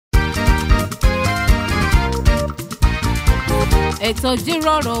ètò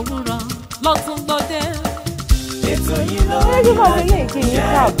Ijiroro Owuro ló tún gbòde. ètò yìí ló ń bá délé kí yín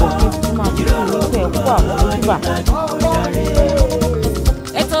káàbọ̀ kí n máa fi kí yín pé ẹ̀kú àmójúbà.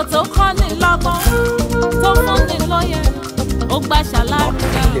 ètò tó kọ́ ni lọ́gbọ́n tó fún ni lóye ó gbà ṣàlàyé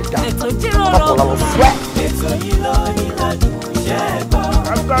ètò Ijiroro Owuro. ètò yìí ló ní ládùn iṣẹ́ ẹ̀gbọ́n.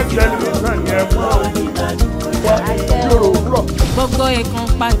 gbogbo ìkan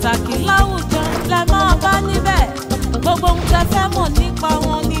pàtàkì láwùjọ lẹ máa bá níbẹ̀ gbogbo ohun tẹ́ fẹ́ mọ̀ nípa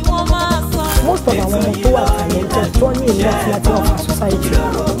wọn ni wọ́n máa sọ. most of àwọn ọmọ tó wà talented tó ní èmi àti láti ọ̀fà society.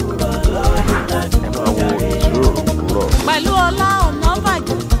 pẹ̀lú Ola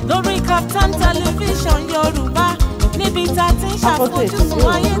Onabajo lórí Startimes television Yorùbá níbi tá a ti ń ṣàfojúsùn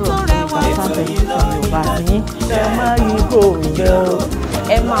ayé tó rẹwà. ẹ máa yí kò rẹ o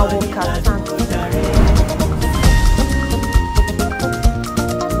ẹ máa wo Startimes.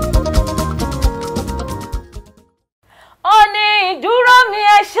 Oni ìdúró mi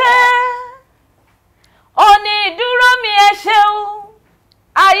ẹ ṣé, oni ìdúró mi ẹ ṣeun,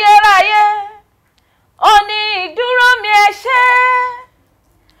 ayérayé. Oni ìdúró mi ẹ ṣé,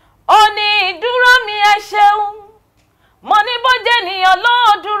 oni ìdúró mi ẹ ṣeun. Mo ní bó jẹ́ ènìyàn ló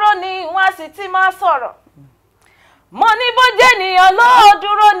dúró ni wọ́n á sì ti máa sọ̀rọ̀. Mo ní bó jẹ́ ènìyàn ló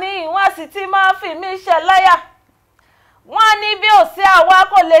dúró ni wọ́n á sì ti máa fi mí ṣẹlẹ́yà. Wọ́n á ní bí ò sí àwa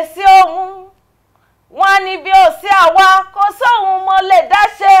kò lè sí òun. Wọ́n ní bí ó sí àwa kò sóhun mo lè dá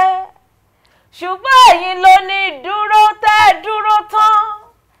ṣe ṣùgbọ́n ẹ̀yin ló ní dúró tẹ́ dúró tán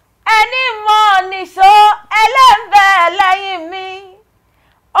ẹni mọ̀ nìṣó ẹlẹ́ńbẹ̀ lẹ́yìn mi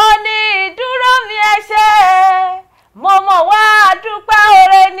ó ní ìdúró mi ẹ ṣé mo mọ̀ wá dúpẹ́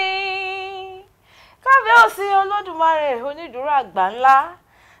oore ni. Kábíyèsí Olódùmarè onídùúró àgbà ńlá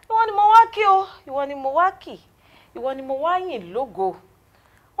ìwọ ni mo wá kí o ìwọ ni mo wá kì ìwọ ni mo wá yìn lógo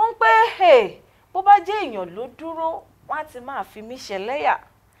wọ́n pé bó bá jẹ́ èèyàn ló dúró wọ́n á ti máa fi mí ṣẹlẹ́yà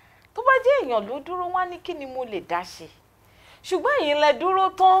tó bá jẹ́ èèyàn ló dúró wọ́n á ní kí ni mo lè dá ṣe ṣùgbọ́n ẹ̀yin lẹ dúró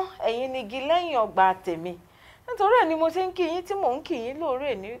tán ẹ̀yin nigi lẹ́yìn ọgbà tèmi nítorí ẹ̀ ni mo ṣe ń kí yín tí mò ń kí yín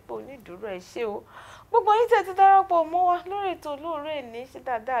lóòrè ní ipò onídùúró ẹ ṣé o gbogbo yín tẹ́ ti darapọ̀ mọ́ wa lórí ètò lóòrè ní ṣé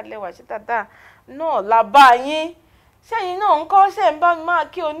dáadáa lẹ́wà ṣé dáadáa náà la bá yín ṣẹ́yìn náà ń kọ́ ṣẹ́ ń bá mi máa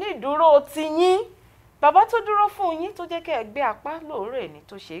kí onídùúró ti yín bàbá tó dúró fún yín tó jẹ́ kẹ́ ẹ gbé apá lóòrè ní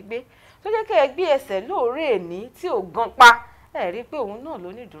tó ṣe é gbé tó jẹ́ kí ẹ gbé ẹsẹ̀ lóòrè ní tí ò gan pa ẹ rí i pé òun náà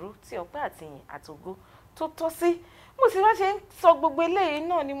ló ní dúró tí ọpẹ́ àtìyìn àtògo tó tọ́ sí mo sì wá ṣe ń sọ gbogbo eléyìí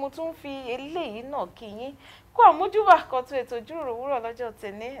náà ni mo tún fi eléyìí náà kí yín kó àmójúbà kan tó ètò Ijiroro Owuro lọ́jọ́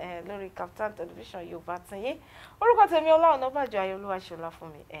tẹ̀ní lórí Startimes television Yorùbá tiyín orúkọ tèmi Ola Onabajo ayọ̀lúwa ṣọlá fún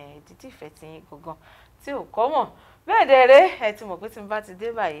mi dídí ìfẹ́ tiyín gangan tí ò kọ́ mọ̀ bẹ́ẹ̀ dẹ̀rẹ́ ẹ ti mọ̀ pé tí n bá ti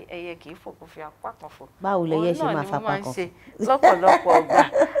dé báyìí ẹyẹ kì í fò kó fi apá kan fò. báwo lẹ yẹ ṣe máa fapá kan fò lọ́pọ̀lọpọ̀ ọgbà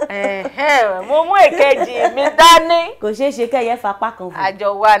mo mú èkejì mi dání. kò ṣeé ṣe kẹyẹ fapá kan fò àjọ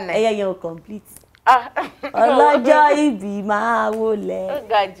wa nẹ. ẹyẹ yẹn ò complete. ọlọ́jọ́ ìbí máa wọlé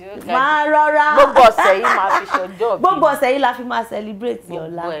máa rọra. gbogbo ọ̀sẹ̀ yìí máa fi ṣọjọ́ bí. gbogbo ọ̀sẹ̀ yìí la fi máa celebrate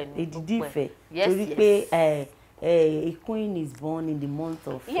ọ̀la èdìdí ìfẹ́ torí pé a queen is born in the month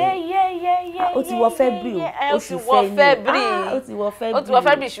of ó ti wọ February oṣù February ó ti wọ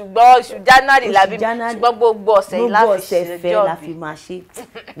February ṣùgbọ́n oṣù January làbí ṣùgbọ́n gbogbo ọ̀sẹ̀ yìí la fi máa ṣe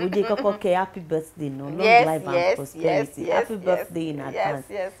mo jẹ́ kọ́kọ́ kẹ́ happy birthday no long life and prosperity happy birthday in advance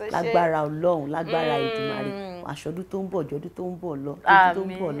lágbára Ọlọ́run lágbára Èdùmàrè àṣọdún tó ń bọ̀ jọdún tó ń bọ̀ lọ ọdún tó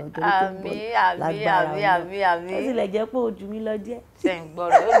ń bọ̀ lọ jọdún tó ń bọ̀ lágbára Ọlọ́run ó sì lè jẹ́ pé ojú mi lọ jẹ́. ṣe ń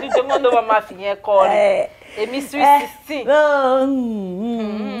gbọ́dọ̀ ojújọmọ́ ló máa fi yẹn kọ́ rẹ̀ èmi sweet 16.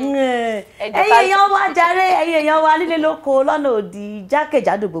 ẹ̀yin èèyàn wa jàre ẹ̀yin èèyàn wa nílé lóko lọ́nà òdì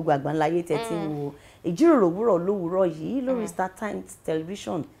jákèjádò gbogbo àgbáńláyé tẹ́tí ń wo Ijiroro Owuro lówùúrọ̀ yìí lórí Startimes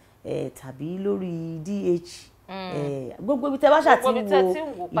television tàbí lórí DH gbogbo ibi tẹ́ bá ṣáà ti wo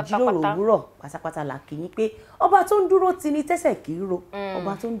Ijiroro Owuro pátápátá là kì í pé ọba tó ń dúró tì ní tẹ́sẹ̀ kì í ro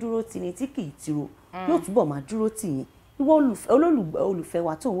ọba tó ń dúró tì ní tí kì í tiro yóò túbọ̀ máa dúró tì yín ìwọ olùfẹ́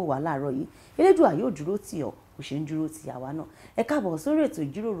wa tó ń wò wá láàárọ̀ yìí Elédùà yóò dúró tì ọ́ kò ṣe ń dúró tì àwa náà ẹ káàbọ̀ sórí ètò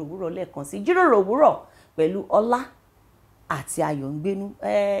Ijiroro Owuro lẹ́ẹ̀kan sí Ijiroro Owuro pẹ̀lú Ọlá àti Ayọ̀ ń gbénú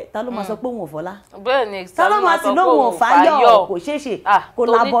ta ló máa sọ pé òun ò fọlá bẹ́ẹ̀ni ta ló máa sì lóun ò fáyọ̀ kò ṣeé ṣe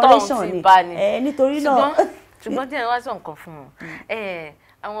collaboration ni nítorí náà. ṣùgbọ́n díẹ̀ wá sọ nǹkan fún wọn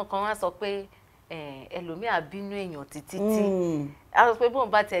àwọn kan wá sọ pé ẹlòmíà bínú èèyàn títí a sọ pé bóun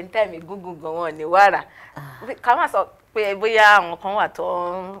bá tẹ̀ ń tẹ̀mí gúngùn gan wọn ní wàrà ká má sọ pé bóyá àwọn kan wà tó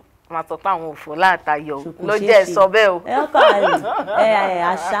máa sọ pé àwọn òfò láàtayọ̀ ló jẹ́ sọ bẹ́ẹ̀ o. ẹ ọkọ rẹ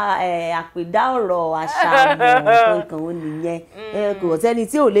àṣà àpèdá ọ̀rọ̀ àṣà àwọn nǹkan ò nìyẹn kò sẹ́ni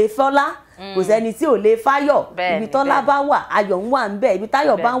tí ò lè fọ́lá kò sẹ́ni tí ò lè fáyọ̀ ibi tọ́lá bá wà ayọ̀ ń wà ń bẹ ibi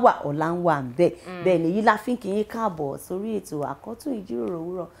táyọ̀ bá ń wà ọ̀la ń wà ń bẹ bẹ́ẹ̀ ni yìí la fi ń kí yín káàbọ̀ sórí ètò àkọ́tún ìjíròrò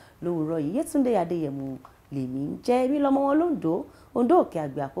òwúrọ̀ lówùúrọ̀ yìí Yétúndé Adéyẹmí lèmi ń jẹ́ èmi lọ́mọ wọn lóńdó Oǹdó Òkè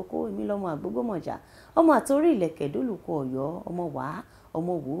Àgbẹ̀ Àkókó èmi lọ́mọ Àgbógbòmọ̀jà ọmọ àtòrí ìlẹ̀kẹ̀ dólùkọ Ọ̀yọ́ ọmọ wàá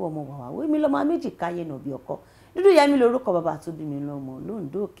ọmọ wò ọmọ wàwà èmi lọ́mọ méjì káyé nà bí ọkọ dúdú yẹmi lórúkọ bàbá tó bí mi lọ́mọ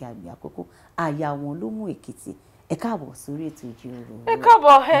lóńdó Òkè Àgbẹ̀ Àkókó àyà wọn ló mú Èkìtì ẹ káàbọ̀ sórí ètò ìjíròrò. ẹ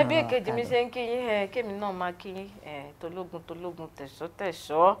káàbọ̀ bí èkejì mi ṣe ń kí yín kémi náà máa kí yín tológun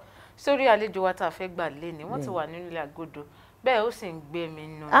tẹ̀sọ́ sórí àlejò wa tá a fẹ́ gbà léni wọ́n ti wà nínú ilé àgọ́dọ̀ bẹ́ẹ̀ ó sì ń gbé mi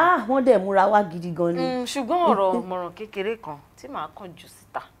nù. wọ́n dẹ̀ múra wá gidi gan ni. ṣùgbọ́n ọ̀rọ̀ mọ̀ràn kékeré kan tí màá kàn jù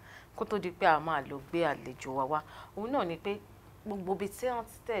síta kó tó di pé a máa lọ gbé àlejò wa wá òun náà ni pé gbogbo ibi tí wọ́n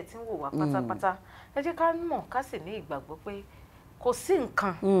ti ń wò wá pátápátá ẹ jẹ́ ká mọ̀ ká sì ní ìgbàgbọ́ pé kò sí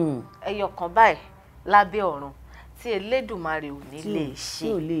nǹkan ẹyọ kan báyìí lábẹ́ ọ̀run tí Elédùmarè ò ní lè ṣe.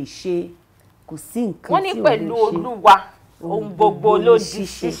 tí ò lè ṣe kò sí nǹkan tí ò lè ṣe. wọ́n ní pẹ̀lú Olúwa ohun gbogbo ló di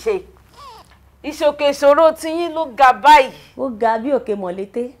ṣíṣe. Ìṣòkè ìṣòro tiyín ló ga báyìí. ó ga bí òkè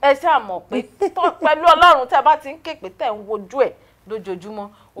mọ̀lété. ẹ ṣáà mọ̀ pé pẹ̀lú Ọlọ́run tí a bá ti ń ké pé tẹ̀ ń wojú ẹ̀ lójoojúmọ́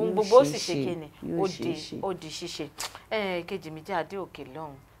ohun gbogbo ó sì ṣe kíni ó di ṣíṣe. Kejì mi jẹ́ adé òkè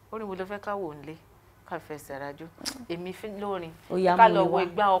lọ́hùn orin wo ló fẹ́ ká wò ń lé ká fẹsẹ̀ rájú èmi lórin ká lọ wo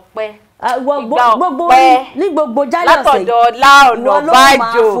ìgbà ọpẹ́ ní gbogbo jálẹ̀ ọ̀sẹ̀ látọ̀dọ̀ Ọlá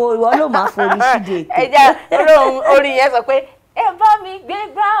Onabajo ìwọ ló máa forí síde ètò. ẹ jẹ́ orin yẹn sọ pé ẹ bá mi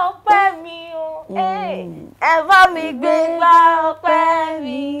gbégbá ọpẹ́ mi o ẹ bá mi gbégbá ọpẹ́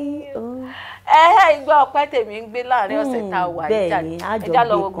mi o ìgbà ọpẹ́ tèmi ń gbé láàrin ọ̀sẹ̀ tá a wà yìí jáde ẹjá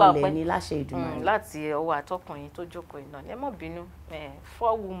lọ wo gbà ọpẹ́ ní láṣẹ Èdùmàrè láti ọwọ́ atọ́kùnrin tó jókòó iná ẹ má bínú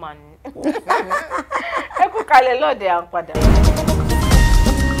 4 woman ẹ kú kalẹ̀ lọ́ọ̀dẹ̀ à ń padà.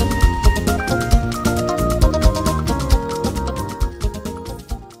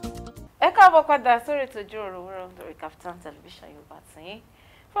 ẹ káàbọ̀ padà sórí ètò ìjíròrò òwúrọ̀ lórí Kaftan television Yorùbá tìyín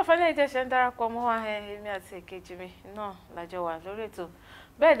fọ́fọ́lẹ́ ìjẹsẹ̀ ń darapọ̀ mọ́ wa èmi àti èkejì mi náà lájọ wà lórí ètò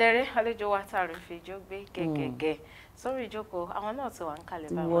bẹ́ẹ̀ dẹ̀rẹ́ àlejò wa tààrí fi ijó gbé gẹ́gẹ́gẹ́ sórí ìjókòó àwọn náà ti wà ń kalẹ̀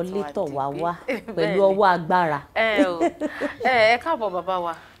báwọn wọlé tọ̀ wá pẹ̀lú ọwọ́ agbára. ẹ káàbọ̀ bàbá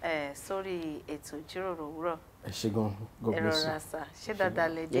wa sórí ètò ìjíròrò òwúrọ̀. ẹ ṣé gan God bless you. ẹ̀rọ rasa ṣé dáadáa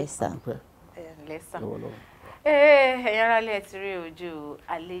lè dé. lẹ́sà. ẹ̀yin ará ilé ẹ ti rí ojú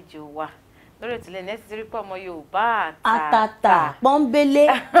àlejò wa lórí ìtìlẹ̀ ní ẹ ti rí pé ọmọ Yorùbá àtàtà pọ́nbélé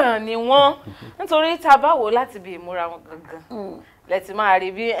ni wọ́n nítorí tá a bá wò láti bí ìmúra wọn gangan lẹ́tì máa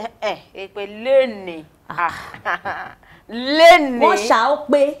rí bí èpè lẹ́nì wọ́n ṣá ó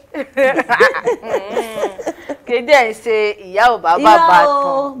pé kéde ẹ̀ ṣe ìyá ò bá bàbá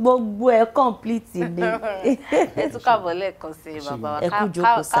tán gbogbo ẹ̀ complete ni. ẹ tún káàbọ̀ lẹ́ẹ̀kan sí bàbá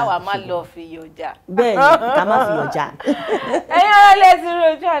wa káwa má lọ fi yọjà. bẹ́ẹ̀ ni ká má fi yọjà. ẹ̀yin ará ilé ti rí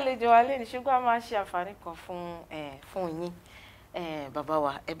ojú àlejò wa lẹ́nu ṣùgbọ́n a máa ṣe àǹfààní kan fún yín bàbá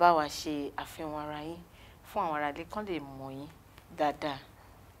wa ẹ bá wa ṣe àfihàn ara yín fún àwọn aráalé kán lè mọ̀ yín dáadáa.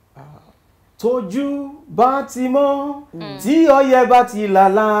 tójú bá ti mọ́ tí ọyẹ́ bá ti là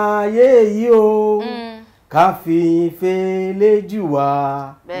láyé yìí o ká fi ìfẹ́ léjù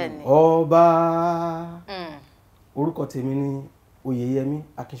wá ọba. orúkọ tèmi ni Oyeyemi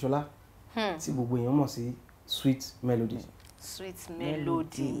Akinsola tí gbogbo èèyàn mọ̀ sí Sweet Melody. Sweet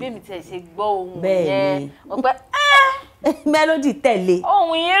Melody bẹ́ẹ̀ mi tí ẹ ṣe gbọ́ ohun yẹn ọpẹ́ Melody tẹ̀lé.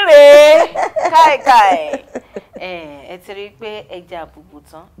 ohun yín rèé káìkáì ẹ ti rí i pé ẹja àbùbù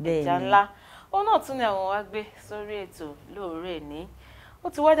tán ẹja ńlá òun náà tún ni àwọn wá gbé sórí ètò lóòrè ní ó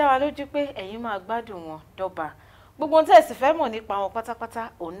ti wá dá wa lójú pé ẹ̀yin máa gbádùn wọn dọ́ba gbogbo ohun tí ẹ sì fẹ́ mọ̀ nípa wọn pátápátá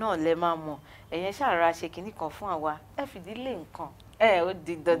òun náà lẹ máa mọ̀ ẹ̀yin ṣàrà ṣe kinní kan fún àwa ẹ fìdílé nǹkan ó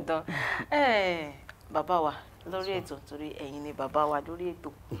di dandan bàbá wa lórí ètò torí ẹ̀yin ni bàbá wa lórí ètò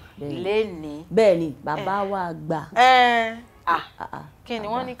lénìí. bẹ́ẹ̀ ni bàbá wa gbà. kí ni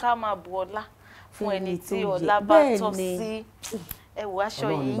wọ́n ní ká máa bu ọlá fún ẹni tí ọlá bá tọ́ sí ẹ wo aṣọ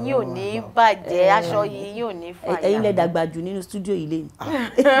yìí yóò ní bàjẹ́ aṣọ yìí yóò ní fàyà. ẹ̀yin lẹ dàgbà jù nínú stúdíò yìí lẹ́yìn.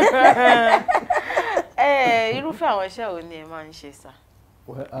 irúfẹ́ àwọn iṣẹ́ wo ni ẹ máa ń ṣe sà.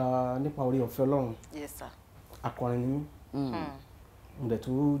 nípa orí ọ̀fẹ́ Ọlọ́run yes sir. akọrin ni mí mo dẹ̀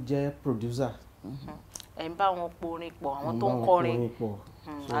tó jẹ́ producer. ẹ̀ ń bá wọn porin pọ̀ àwọn tó ń kọrin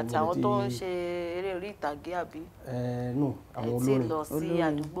àti àwọn tó ń ṣe eré orí ìtàgé àbí. no àwọn olórin ẹ ti lọ sí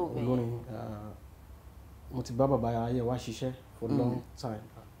àdúgbò bẹ́ẹ̀. olórin mo ti bá bàbá ayé wa ṣiṣẹ́ for long time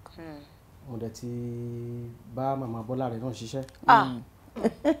mo dẹ̀ ti bá màmá Bọ́lá rẹ̀ náà ṣiṣẹ́.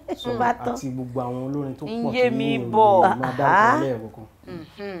 so àti gbogbo àwọn olórin tó pọ̀ tí mi ò lè máa dá ìpínlẹ̀ ẹ̀kọ́ kan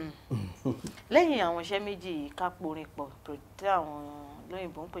lẹ́yìn àwọn iṣẹ́ méjì ká porin pọ̀ tí àwọn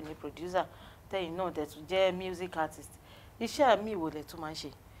lóyìnbó ń pè ní producer tẹ̀yin náà dẹ̀ tún jẹ́ music artist iṣẹ́ mi ìwò lẹ̀ tún máa ń ṣe.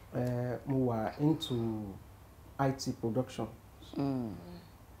 Mo wà into IT production.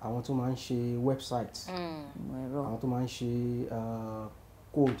 Àwọn tó máa ń ṣe website. Àwọn tó máa ń ṣe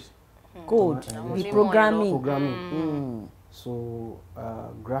code bí programming. So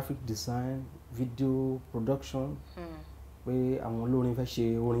graphic design, video production. Pé àwọn olórin fẹ́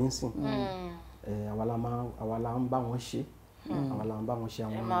ṣe orin sìn. Àwa la ń bá wọn ṣe. Àwa la ń bá wọn ṣe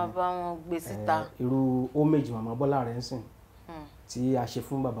àwọn. Ẹ máa bá wọn gbé síta. Irú homage Màmá Bọ́lá rẹ̀ ń sìn tí a ṣe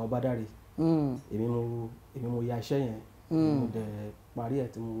fún bàbá Ọbádáre. Èmi mo ya iṣẹ́ yẹn. Mo dẹ̀ parí ẹ̀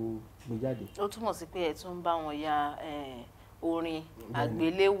tí mo gbé jáde. Ó túmọ̀ sí pé ẹ tún bá wọn ya orin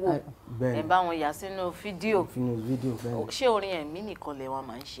àgbéléwò ẹ bá wọn yà sínú fídíò. Ṣé orin ẹ̀mí nìkan lẹ wá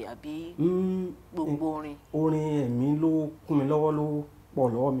máa ń ṣe àbí gbogbo orin? Orin ẹ̀mí ló kún mi lọ́wọ́ ló pọ̀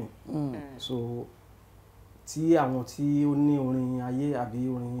lọ́wọ́ mi. So tí àwọn tí ó ní orin ayé àbí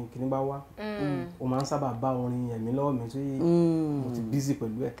orin kìíní bá wá ó máa ń sábà bá orin ẹ̀mí lọ́wọ́ mi tí mo ti busy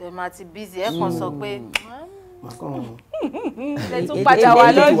pẹ̀lú ẹ̀. Tẹ máa ti busy ẹ kàn sọ pé ẹ tún padà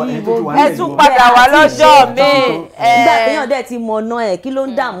wá lọ́jọ́ mi. Nígbà téèyàn dẹ̀ ti mọ̀ ọ̀nà ẹ̀ kí ló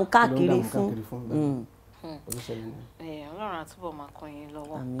ń dààmú káàkiri fún. Ọlọ́run àtúbọ̀ máa kún yín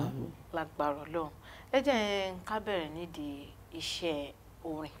lọ́wọ́ lágbára Ọlọ́run. Ẹ jẹ́ ká bẹ̀rẹ̀ nídìí iṣẹ́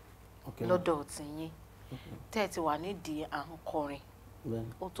orin lọ́dọ̀ tiyín tẹ́ ẹ ti wà nídìí à ń kọrin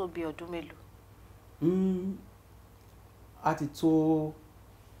ó tó bí ọdún mélòó? A ti tó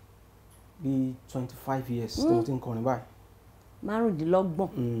bí 25 years tí mo ti ń kọrin báyìí. 25.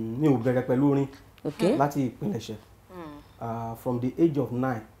 Mi ò bẹ̀rẹ̀ pẹ̀lú orin láti ìpilẹ̀ṣẹ̀. From the age of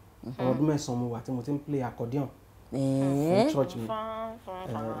 9 ọdún 9 mo wà tí mo ti ń play accordion fún church mi.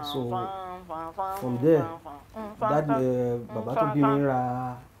 So from there bàbá tó bí mi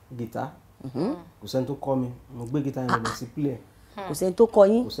ra guitar. Kò sẹ́ni tó kọ́ mi, mo gbé guitar yẹn lọ sí play. Kò sẹ́ni tó kọ́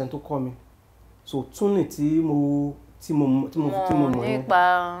yín? Kò sẹ́ni tó kọ́ mi. So tuning tí mo mọ̀ yẹn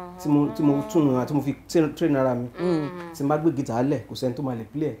tí mo tún àti mo fi train ara mi tí n bá gbé guitar lẹ̀ kò sẹ́ni tó máa lè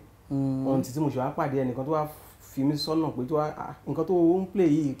play. Ohun tí mo ṣe wá pàdé ẹnìkan tó wá fi mí sọ́nà pé nǹkan tó ń play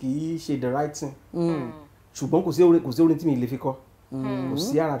yìí kì í ṣe the right thing. Ṣùgbọ́n kò sí orin tí mi lè fi kọ, kò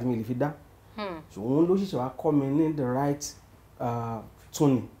sí ara tí mi lè fi dá. Ṣùgbọ́n ló ṣẹ̀ṣẹ̀ wá kọ́ mi ní the right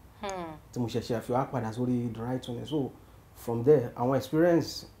tuning tí mo ṣẹ̀ṣẹ̀ fi wá padà sórí the right tuning. So from there àwọn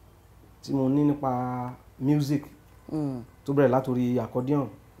experience tí mo ní nípa music tó bẹ̀rẹ̀ látòrí accordion,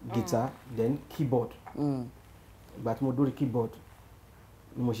 guitar, then keyboard. Ìgbà tí mo dórí keyboard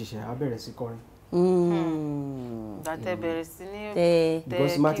ni mo ṣẹ̀ṣẹ̀ á bẹ̀rẹ̀ sí kọrin. Gbàtẹ́ bẹ̀rẹ̀ sí ní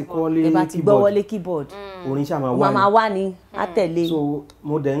because má ti kọ́ lé keyboard orin ṣáà máa wá ní á tẹ̀lé. So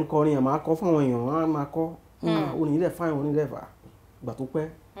mo dẹ̀ ń kọrin ẹ̀ máa kọ́ fún àwọn èèyàn wọ́n á máa kọ́ orin ilẹ̀ fáìn orin ilẹ̀ fà. Ìgbà tó pẹ́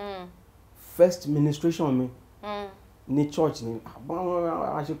first ministration mi ní church ni àwọn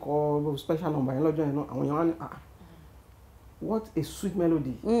àṣekọ special number yẹn lọ́jọ́ yẹn náà àwọn èèyàn wá ní what a sweet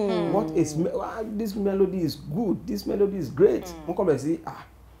melody. This melody is good, this melody is great. Wọ́n kọ́ bẹ̀ sí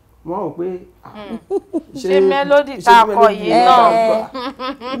wọ́n rò pé ṣé melody tá a kọ yìí náà.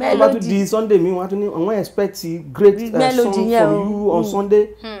 Tó bá tún di Sunday mi wọ́n á tún ní àwọn expect great song for you on Sunday.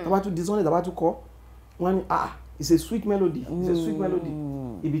 Tó bá tún di Sunday tó bá tún kọ́ wọ́n á ní it's a sweet melody, it's a sweet melody.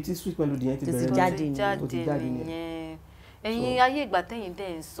 Ibi tí sweet melody yẹn ti bẹ̀rẹ̀ jáde nìyẹn. Ẹ̀yin ayé ìgbà tẹ́yìn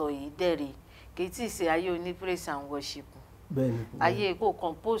dẹ̀ ń sọ yìí dẹ̀rẹ̀ kì í tí ì ṣe ayé oní praise and worship. Bẹ́ẹ̀ni. Ayé kò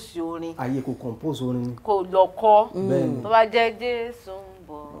compose orin. Ayé kò compose orin. Kò lọ kọ́. Bẹ́ẹ̀ni. Tó bá jẹ́ Jésù ń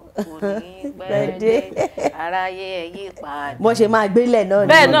bọ̀ kò ní pẹ́ dé aráyé ẹ yí padà. Mo ṣe máa gbélẹ̀ náà.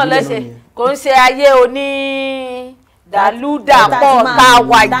 Bẹ́ẹ̀ náà lẹ́sẹ̀ kò ń ṣe ayé oní dàlúdàpọ̀ tá a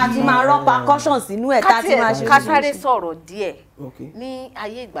wà yìí. Tá a ti máa rán percussion sínú ẹ̀ tá a ti máa ṣe. Ká sáré sọ̀rọ̀ díẹ̀ ní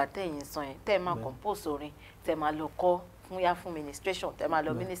ayé ìgbà tẹ̀yìn sọ yẹn tẹ́ ẹ máa compose orin tẹ́ ẹ máa lọ kọ́ fún ministration tẹ́ ẹ máa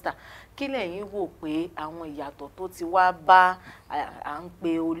lọ minister kí lẹ̀yin wò pé àwọn ìyàtọ̀ tó ti wá bá à ń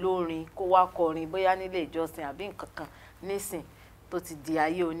pe olórin kó wá kọrin bóyá nílé ìjọsìn àbí nǹkan kan nísìn tó ti di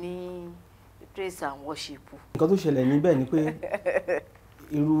ayé oní praise and worship. Nǹkan tó ṣẹlẹ̀ níbẹ̀ ni pé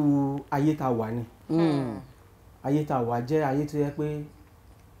irú ayé tá a wà ni ayé tá a wà jẹ́ ayé tó yẹ pé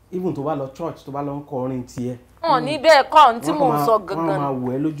even tó bá lọ church tó bá lọ ń kọrin tiẹ̀. Ní bẹ́ẹ̀ kọ́ ohun tí mò ń sọ gangan. Wọ́n máa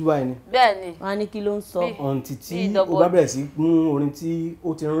wò ẹ́ lójú báyìí ni. Bẹ́ẹ̀ ni. Wọ́n á ní kí ló ń sọ. Ọ̀ǹtì tí o bá bẹ̀rẹ̀ sí mú orin tí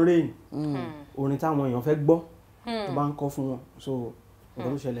ó ti ń rìn orin táwọn èèyàn fẹ́ gbọ́ tó bá ń kọ́ fún wọn. So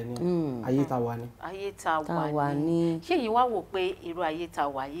nǹkan tó ṣẹlẹ̀ ní ayé tá a wà ni. Ayé tá a wà ni. Ṣé èyí wá wò pé irú ayé tá a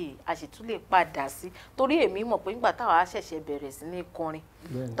wà yìí a sì tún lè padà sí torí èmi mọ̀ pé nígbà táwa ṣẹ̀ṣẹ̀ bẹ̀rẹ̀ sí ní kọrin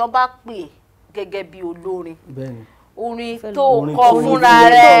tó bá pè gẹ́gẹ́ bí olórin orin tó kọ fúnra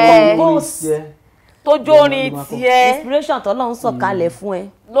rẹ̀ tó jórin tiẹ̀ inspiration tọ́lọ́run sọ̀kalẹ̀ fún ẹ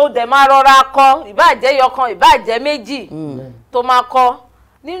ló dẹ̀ máa rọra kọ ìbáàjẹ́ yọkan ìbáàjẹ́ méjì tó máa kọ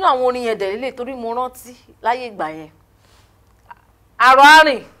nínú àwọn orin yẹn dẹ̀ lélẹ̀ torí mo rántí láyé ìgbà yẹn àrò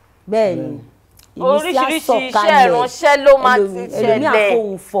àrìn bẹ́ẹ̀ ni oríṣiríṣi iṣẹ́ ìránṣẹ́ ló máa ti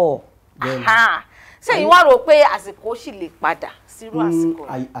ṣẹlẹ̀ sẹ́yìn wá rò pé àsìkò sì lè padà sírú àsìkò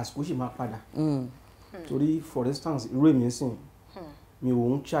àsìkò sì máa padà torí for instance irú èmi sìn mi ò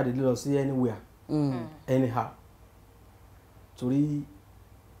ń ṣàdédé lọ sí anywhere anyhow torí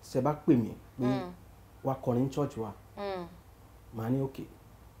ṣe bá pè mí pé wá kọrin church wa màá ní okay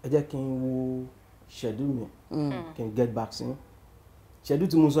ẹ jẹ́ kí n wo schedule mi kí n get back sí schedule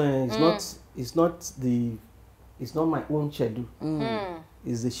tí mo sọ yẹn it's not my own schedule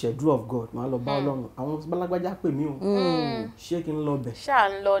it's the schedule of God màá lọ bá Ọlọ́run àwọn balagbájá pè mí o ṣé kí n lọ bẹ̀ ṣáà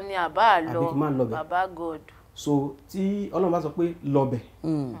ń lọ ní àbá àbí kí n má lọ bẹ̀ bàbá God so tí Ọlọ́run bá sọ pé lọ bẹ̀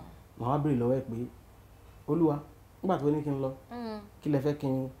màá wá béèrè lọ́wọ́ ẹ̀ pé Olúwa nígbà tó ní kí n lọ kí lẹ fẹ́ kí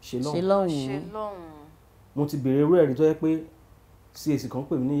n ṣe lọ́hùn mo ti béèrè irú ẹ̀rí tó yẹ pé CAC kan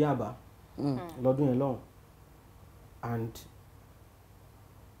pè mí ní Yaba lọ́dún yẹn lọ́hùn and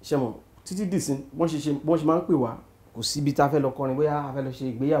ṣe mọ̀ títí dìsín wọ́n ṣe máa ń pè wá kò síbi tá a fẹ́ lọ kọrin bóyá a fẹ́ lọ ṣe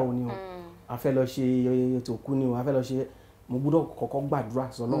ìgbéyàwó ni o a fẹ́ lọ ṣe ètò òkú ni o a fẹ́ lọ ṣe mo gbọ́dọ̀ kọ́kọ́ gbàdúrà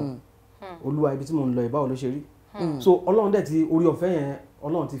sọ́lọ́run Olúwa ibi tí mo ń lọ ìbáwo ló ṣe rí so Ọlọ́run dẹ̀ ti orí ọ̀fẹ́ yẹn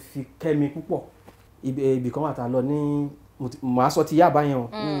Ọlọ́run ti fi kẹ́ mi púpọ̀ ibì kan wà tá a lọ ní màá sọ ti Yaba yẹn o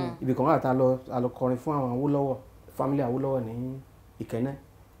ibì kan wà tá a lọ kọrin fún àwọn Awólọ́wọ̀ family Awólọ́wọ̀ ní Ìkẹ́nnẹ́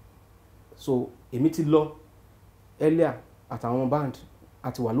so èmi ti lọ earlier àtàwọn band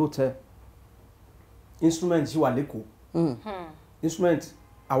àti wà lóòtẹ́ instrument ṣì wà lẹ́kọ̀ọ́ instrument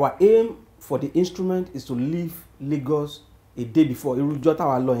our aim for the instrument is to leave Lagos a day before irújọ́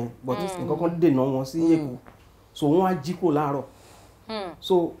táwa lọ yẹn but nǹkan kan dènà wọn sí Èkó so wọ́n á jí kúrò láàárọ̀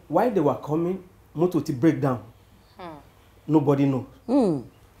so while they were coming motor ti break down nobody know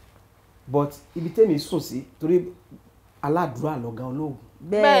but ibi tẹ́mi sùn sí torí aládùúrà lọ̀gá olóògùn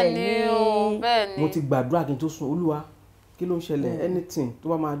bẹ́ẹ̀ ni o bẹ́ẹ̀ ni mo ti gbàdúrà kí n tó sùn Olúwa kí ló ń ṣẹlẹ̀ anything tó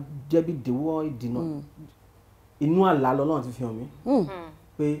bá máa jẹ́ bí ìdíwọ́ ìdìnà inú àlá lọ́lọ́run ti fi hàn mí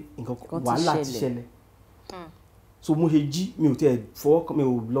pé nǹkan wàhálà ti ṣẹlẹ̀ so mo ṣe jí mi ò tiẹ̀ fọwọ́ mi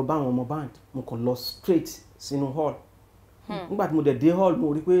ò lọ bá àwọn ọmọ band mo kàn lọ straight sínú hall nígbà tí mo dẹ̀ dé hall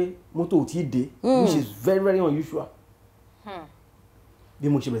mo rí pé mọ́tò ò tí ì dé which is very very unusual bí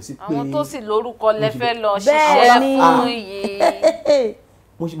mo ṣe bẹ̀rẹ̀ sí pé àwọn tó sì lórúkọ lẹ́fẹ́ lọ ṣiṣẹ́ fún yìí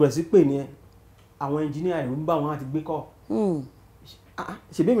mo ṣe bẹ̀rẹ̀ sí pé ní àwọn engineer ìlú ń bá wọn àti gbé kọ́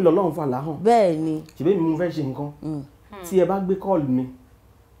ṣèbí mi lọ́lọ́run fà láhàn bẹ́ẹ̀ ni ṣèbí mi mo fẹ́ ṣe nǹkan tí ẹ bá gbé kọ́ọ̀lù mi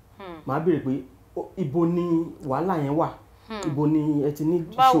màá béèrè pé ibo ni wàhálà yẹn wà ibo ni ẹ ti ní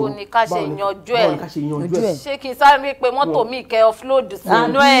ṣòro báwo ni ká ṣe yanjú ẹ̀ ṣé kí n sáré pé mọ́tò mi kẹ́ offload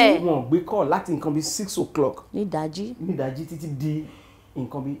sínú ẹ̀ wọ́n gbé kọ́ọ̀lù láti nǹkan bíi 6 o'clock nídàájí títí di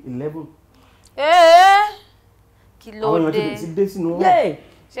nǹkan bíi 11 kí ló dé àwọn èèyàn ti dé sínú wọn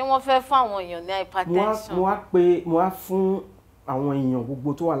ṣé wọ́n fẹ́ fún àwọn èèyàn ní hypertension mo wá fún àwọn èèyàn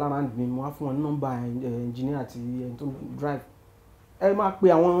gbogbo tó wà lára mi mo wá fún wọn ní nọ́mbà engineer àti ẹni tó drive ẹ máa pe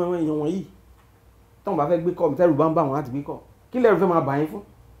àwọn èèyàn wọ̀nyí táwọn bá fẹ́ gbé kọ́ mi tẹ́rù bá ń bá wọn láti gbé kọ́ kí lẹ́rù fẹ́ máa bà yín fún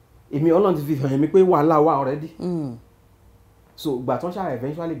èmi Ọlọ́run ti fi hàn mí pé wàhálà wà already so ìgbà tó ń ṣàrẹ̀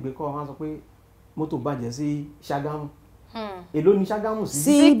eventually gbé kọ́ wọn sọ pé mọ́tò bàjẹ́ sí Ṣàgámù èló ni Ṣàgámù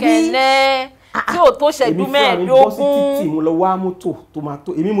sí Kẹ̀nẹ́ tí ò tó ṣẹ́jú mẹ́ẹ̀ẹ́dógún èmi fúnra mi bọ́ sí títì mo lọ wá mọ́tò tó máa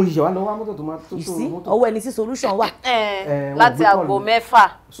tó èmi mo ṣiṣẹ́ wá lọ wá mọ́tò tó máa tó tó mọ́tò ọwọ́ ẹni tí solution wà láti aago 6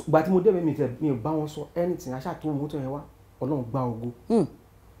 ìgbà tí mo débẹ̀ mi ò bá wọn sọ anything aṣáà tó mọ́tò yẹn wá Ọlọ́run gba ògo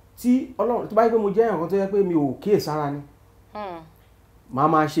tí Ọlọ́run tó bá yẹ pé mo jẹ́ ẹ̀yàn kan tó yẹ pé mi ò kíyèsára ni màá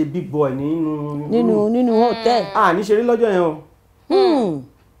máa ṣe big boy nínú hotel ní ṣeré lọ́jọ́ yẹn o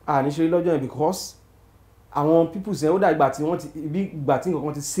ní ṣeré lọ́jọ́ yẹn because àwọn people sẹ́yìn ó dà ìgbà tí wọ́n ti bí ìgbà tí nǹkan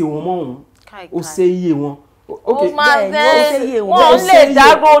kan ti ṣe wọn mọ́ òun ó ṣe iye wọn. ó máa dẹ́ wọ́n lè dá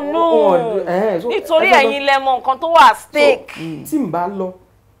ronú nítorí ẹ̀yin lẹ mọ̀ nǹkan tó wà stake. tí n bá lọ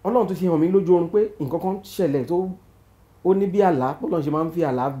Ọlọ́run tó fi hàn mí lójú oorun pé nǹkan kan ṣẹlẹ̀ tó ó ní bí àlá Ọlọ́run ṣe máa ń fi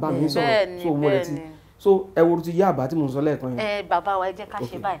àlá bá mi sọ̀rọ̀ tó owó rẹ̀ ti so ẹ wo ti Yaba tí mo sọ lẹ́ẹ̀kan yẹn. Bàbá wa ẹ jẹ́ ká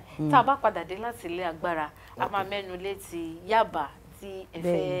ṣe báyìí tá a bá padà dé láti ilé agbára a máa mẹ́nu lé ti Yaba tí ẹ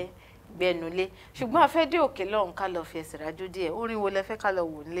fẹ́ gbẹnulé ṣùgbọ́n a fẹ́ dé òkè lọ́hùn ká lọ fi ẹsẹ̀ rájò díẹ̀ orin wo lẹ fẹ́ ká lọ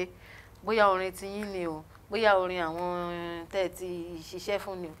wò nílé bóyá orin ti yín ni o bóyá orin àwọn tẹ́ ẹ ti ṣiṣẹ́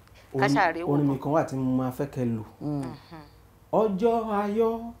fún ni o ká ṣàrẹ́ wò. orin mi kan wà tí mo máa fẹ́ kẹ́ lò ọjọ́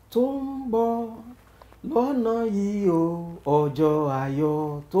ayọ̀ tó ń bọ̀ lọ́nà yìí o ọjọ́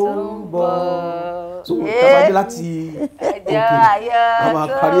ayọ̀ tó ń bọ̀ so tabajẹ́ láti òkè a máa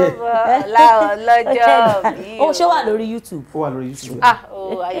parí ẹ̀ láwọn lọ́jọ́ bí o. ó ṣe wà lórí YouTube. ó wà lórí YouTube.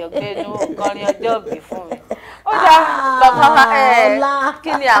 Ayọ̀gbẹ́nu kọrin ọjọ́ bí fún mi. ó dá bàbá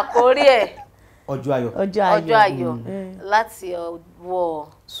kí ni àkórí ẹ̀? Ọjọ́ ayọ̀. Ọjọ́ ayọ̀ láti ọwọ́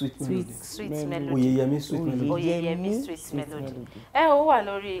Sweet Melody. Oyeyemi Sweet Melody. Oyeyemi Sweet Melody. Ó wà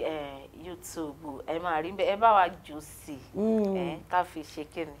lórí YouTube, ẹ máa rí bẹ́ẹ̀, ẹ bá wa jù sí ká fi ṣe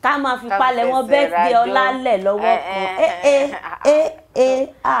kíni. Ká máa fi palẹ̀ wọn birthday ọlálẹ̀ lọ́wọ́ kan.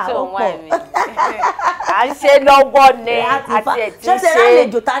 Tó ń wá mi. À ń ṣe lọ́wọ́ ni àti ẹ̀ ti ṣe. Ṣọ́ṣẹ́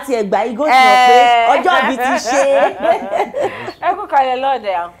lálejò tá ti ẹ̀gbà igó ti mọ̀ pé ọjọ́ ìbí ti ṣe. Ẹ kú kalẹ̀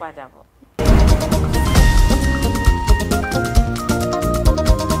lọ́ọ̀dẹ̀ à ń padà bọ̀.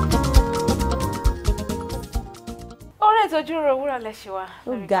 Orí ètò Ijiroro Owuro lẹ́ṣẹ̀ wa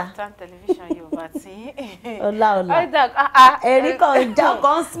lórí Startimes Television Yorùbá tí. Ọlá. Ẹ̀rí kan já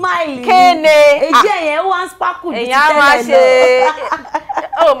kan smile. Kéne. Èjì ẹ̀yẹn wá ń sparkle bí ti tẹ́lẹ̀ lọ. Èyàn á máa ṣe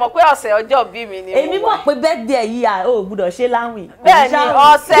ó mọ̀ pé ọ̀sẹ̀ ọjọ́ bí mi ni mo wà. Èmi mọ̀ pé birthday yìí ò gbúdọ̀ ṣe láwìn. Bẹ́ẹ̀ni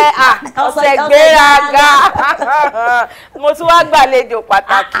ọ̀sẹ̀ gbéraga. Mo tún wá gbàlejò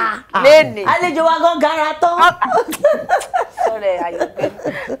pàtàkì lénìí. Àlejò wa gan gara tán. Sọ̀rọ̀ àyọ̀gbé.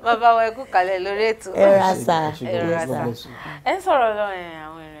 Bàbá wa ẹ kú kalẹ̀ lórí ètò. Ẹ ra sà. Ẹ ń sọ̀rọ̀ lọ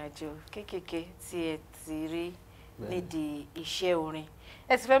àwọn ìrìnàjò kéékèèké tí ẹ ti rí nídìí iṣẹ́ orin.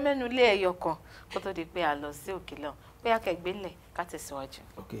 Ẹ ti fẹ́ mẹ́nu lé ẹyọ kan kó tó di pé a lọ sí òkè lọ pé akẹgbẹ́lẹ̀ ká tẹ̀síwájú.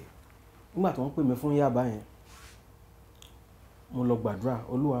 Ok, nígbà tó ń pè mí fún yàbá yẹn mo lọ gbàdúrà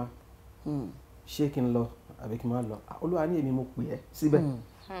Olúwa ṣé kí n lọ àbí kí n má lọ. Olúwa ní èmi mo pè ẹ́ síbẹ̀.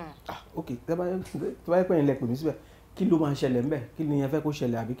 Ok, tó bá yẹ pé ẹ̀yin lẹ pè mí síbẹ̀ kí ló máa ṣẹlẹ̀ ńbẹ̀, kí ni ẹ fẹ́ kó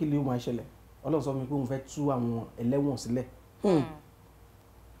ṣẹlẹ̀ àbí kí ló máa ṣẹlẹ̀. Ọlọ́run sọ fún mi pé òun fẹ́ tú àwọn ẹlẹ́wọ̀n sílẹ̀.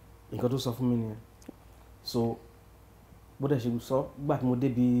 Nǹkan tó sọ fún mi nìyẹn. So bó dẹ̀ ṣe sọ gbà tí mo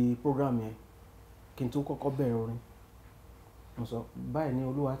débi program yẹn kí n tó kọ́kọ́ bẹ̀rẹ̀ orin mo sọ báyìí ni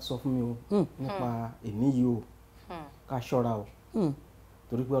Olúwa sọ fún mi o nípa èmi yìí o ká ṣọ́ra o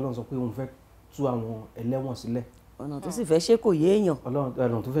torí pé Ọlọ́run sọ pé òun fẹ́ tú àwọn ẹlẹ́wọ̀n sílẹ̀. Ọ̀nà tó sì fẹ́ ṣe kò yéèyàn.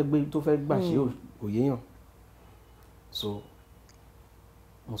 Ọlọ́run tó fẹ́ gbà ṣe kò yéèyàn. So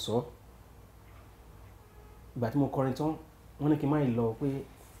mo sọ ìgbà tí mo kọrin tán wọ́n ní kí n má yìí lọ pé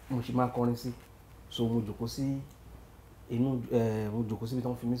mo ṣì máa kọrin sí, so mo jòkó sí mo jòkó síbi tí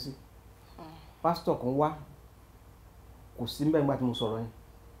wọ́n fi mí sí. Pásítọ̀ kan wá kò sí níbẹ̀ nígbà tí mo sọ̀rọ̀ yẹn,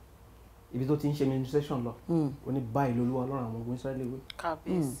 ibi tó ti ń ṣe ministration lọ ó ní báyìí lolúwa Ọlọ́run àwọn ogun Ísírẹ́lì wí.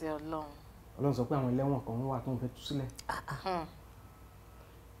 Kábíyèsí Ọlọ́run. Ọlọ́run sọ pé àwọn ẹlẹ́wọ̀n kan wà tó ń fẹ́ tú sílẹ̀.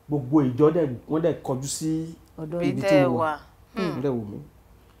 Gbogbo ìjọ wọ́n dẹ̀ kọjú sí ibi tí mo wà wọ́n dẹ̀ wò mí.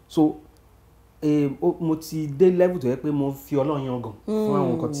 So mo ti dé level tó yẹ pé mo fi Ọlọ́run yangàn fún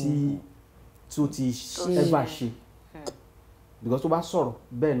àwọn nǹkan tí ó ti ever ṣe because tó bá sọ̀rọ̀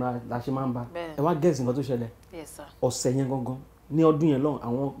bẹ́ẹ̀ náà la ṣe máa ń bá ẹ wá gẹ̀ẹ́sì nǹkan tó ṣẹlẹ̀ ọ̀sẹ̀ yẹn gangan ní ọdún yẹn lọ́hùn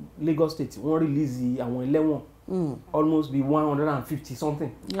àwọn Lagos State wọ́n release àwọn ẹlẹ́wọ̀n almost be 150 something.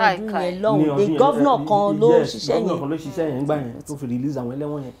 ní ọdún yẹn lọ́hùn the governor kan ló ṣiṣẹ́ yẹn. governor kan ló ṣiṣẹ́ yẹn nígbà yẹn tó fi release àwọn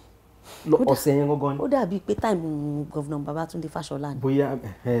ẹlẹ́wọ̀n yẹn ọ̀sẹ̀ yẹn gangan ni. ó dàbí pé táìmù governor Babátúndé Fáṣọlá ni. bóyá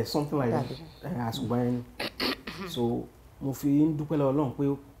something like that àsùgbà yẹn ni so mo fi ń dúpẹ́ lọ́wọ́ Ọlọ́run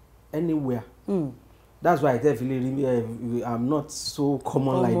pé anywhere that's why I tell you I'm not so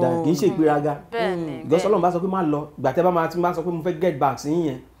common like that kì í ṣe ìgbéraga because Ọlọ́run bá sọ pé má lọ ìgbà tẹ́ bá máa sọ pé mo fẹ́ get back sí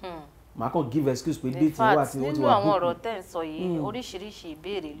yẹn màá kàn give excuse pé date wà tí wọ́n ti wà. nínú àwọn ọ̀rọ̀ tẹ́ ń sọ yìí oríṣiríṣi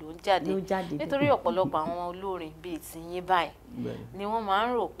ìbéèrè ló ń jáde nítorí ọ̀pọ̀lọpọ̀ àwọn olórin bíi tiyín báyìí ni wọ́n máa ń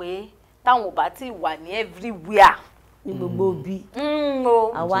rò pé táwọn ò bá ti wà ní everywhere ní gbogbo bí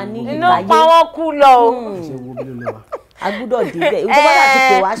àwa ní ìgbàyé iná pa wọ́n kú lọ o. ṣé wo bí ló lè wà. a gbúdọ̀ débẹ̀ ìjọba láti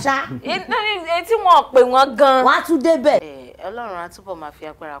pè wá ṣá. tí wọ́n pè wọ́n gan. wọ́n á tún débẹ̀. Ọlọ́run á túbọ̀ máa fi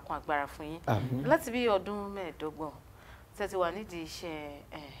agbára kún agbára fún yín láti bí ọdún 15 tẹ́ ti wà nídìí iṣẹ́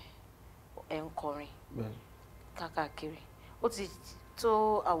ẹ̀ ń kọrin káàkiri ó ti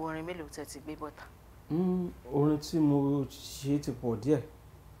tó àwọn orin mélòó tẹ́ ti gbé bọ́ta. orin tí mo ṣe ti pọ̀ díẹ̀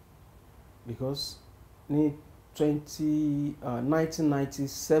because ní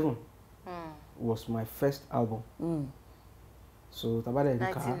 1997 was my first album. So tabale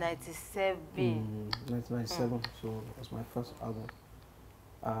 1997 so it was my first album.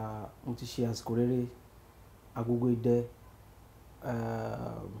 Mo ti ṣe àsìkò rere agogo idẹ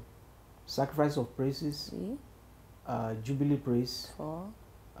sacrifice of praises jubilee praise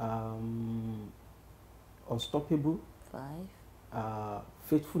unstoppable 5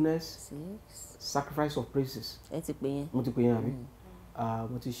 faithfulness 6 sacrifice of praises. ẹ ti pè yẹn. mo ti pè yẹn àbí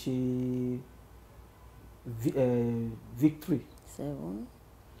mo ti ṣe victory 7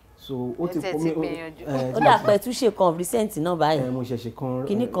 so ó ti pọ̀ mi ó dà pé tún ṣe kan recent náà báyìí. mo ṣẹ̀ṣẹ̀ kan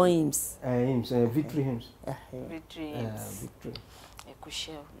kíní kan hymns. victory hymns. victory hymns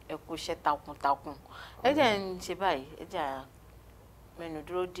ẹ kúṣẹ́ takuntakun ẹ jẹ́ ń ṣe báyìí ẹ jẹ́ mẹ́nu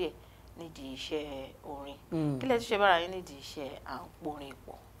dúró díẹ̀ nídìí iṣẹ́ orin kí lẹ ti ṣe bára yín nídìí iṣẹ́ à ń porin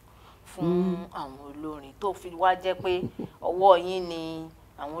pọ̀ fún àwọn olórin tó fi wá jẹ́ pé ọwọ́ yín ni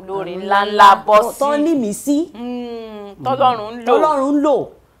àwọn olórin ńláńlá bọ́ sí tó ní mí sí tọ́lọ́run ń lò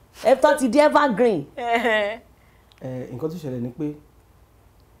tó ti di evergreen. nǹkan tó ṣẹlẹ̀ ni pé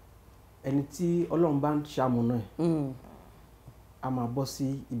ẹni tí Ọlọ́run bá ń ṣamọ̀nà ẹ̀ a máa bọ́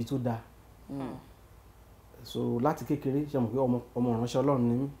sí ibi tó dáa so láti kékeré ṣe mọ̀ pé ọmọ ìránṣẹ́ Ọlọ́run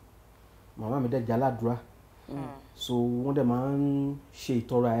ni mí màmá mi dẹ̀ jẹ́ aládùúrà so wọ́n dẹ̀ máa ń ṣe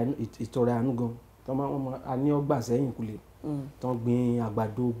ìtọrẹ àánú gan tó máa ní ọgbà sẹ́yìn kulè tó ń gbin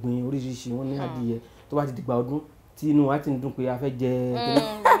àgbàdo gbin oríṣiríṣi wọ́n ní adìyẹ tó bá ti dìgbà ọdún tí inú wa ti ń dùn pé a fẹ́ jẹ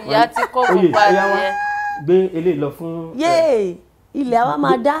ìyá tí kò gbogbo adìyẹ gbé eléyìí lọ fún ilẹ̀ àwa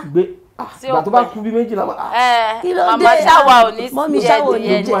máa dá ìgbà tó bá kú bí méjìlá kí ló dé màmá ṣáwa ò ní mọ́mí ṣáwa ò ní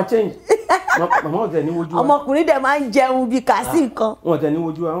ojú wa change màmá ọ̀tẹ̀ ní wojú wa ọmọkùnrin dẹ̀ máa ń jẹun bí kàásì nǹkan wọn ọ̀tẹ̀ ní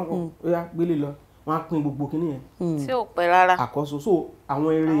wojú wa wọn ó yá gbélé lọ wọn á pín gbogbo kinní yẹn tí ò pẹ́ rárá àkọ́so so àwọn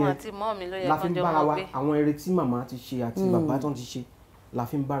eré yẹn àti mọ́mí ló yẹ la fi ń kọjọ́ bára mọ́ wa gbé àwọn eré tí màmá ti ṣe àti bàbá tó ti ṣe la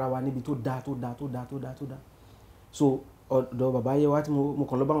fi ń bára wa níbi tó dáa so ọ̀dọ̀ bàbá yẹ wá tí mo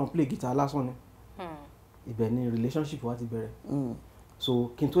kàn lọ bá wọn play guitar lásán ni ibẹ̀ ni relationship wa ti bẹ̀rẹ̀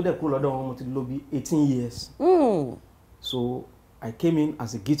so kí n tó dẹ̀ kúrò lọ́dọ̀ wọn mo ti lò bí 18 years so I came in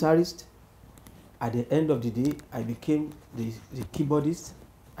as a guitarist at the end of the day I became the keyboardist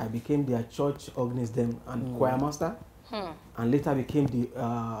I became their church organist then and choir master and later became the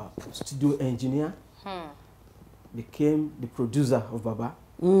studio engineer became the producer of Baba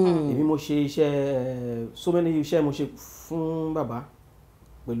èmi mo ṣe iṣẹ́ so many iṣẹ́ mo ṣe fún Baba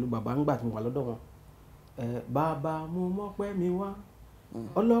pẹ̀lú Baba ńgbà tí mo wà lọ́dọ̀ wọn bàbá mo mọ́pẹ́ mi wá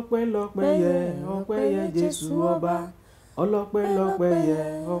ọlọ́pẹ́ lọ́pẹ́ yẹ ọpẹ́ yẹ Jésù ọba ọlọ́pẹ́ lọ́pẹ́ yẹ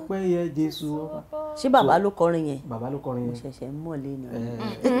ọpẹ́ yẹ Jésù ọba. ṣé bàbá ló kọrin yẹn. bàbá ló kọrin yẹn. ṣẹ̀ṣẹ̀ ń mọ̀ lẹ́nu.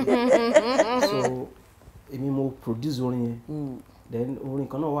 so èmi mo produce orin yẹn then orin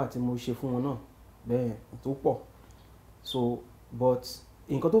kan náà wà tí mo ṣe fún wọn náà bẹ́ẹ̀ tó pọ̀ so but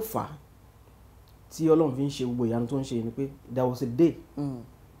nǹkan tó fà á tí Ọlọ́run fi ń ṣe gbogbo ìyanu tó ń ṣe ni pé there was a day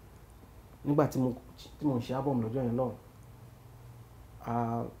nígbà tí mo ń ṣe album lọ́jọ́ yẹn lọ́hùn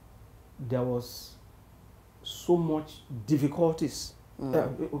there was so much difficulties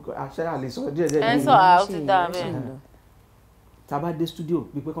àṣẹ àlè sọ díẹ̀ díẹ̀ ẹ ń sọ àwọn ti dá bẹ́ẹ̀ tá a bá dé studio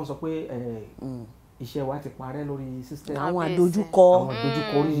bí pé kàn sọ pé iṣẹ́ wa ti parẹ́ lórí system àwọn àdójúkọ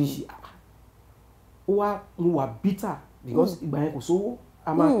oríṣiríṣi ó wá mo wà bitter because ìgbà yẹn kò sówó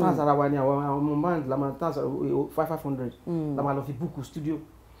a máa tán sára wa ni àwọn ọmọ band la máa tán sára 500 la máa lọ fi book studio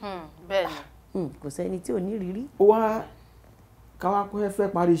bẹ́ẹ̀ ni kò sẹ́ni tí ò ní rírí. ó wá káwá pé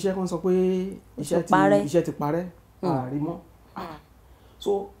fẹ́ parí iṣẹ́ kan sọ pé iṣẹ́ ti parẹ́ àárí mọ́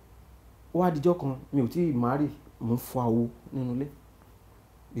so ó wá dijọ́ kan mi ò tí ì marry mo ń fọ àwo nínú ilé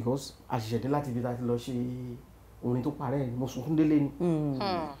because àṣìṣe dé láti ibi tá a ti lọ ṣe orin tó parẹ́ mo sunkún délé ni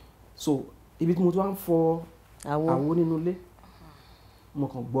so ibi tí mo ti wá ń fọ àwo nínú ilé mo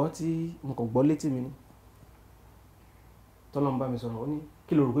kàn gbọ́ létí mi ni tọ́lọ́mù bá mi sọ̀rọ̀ ó ní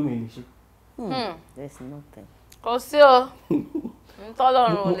kí ló rò pé mi lè ṣe. kò sí o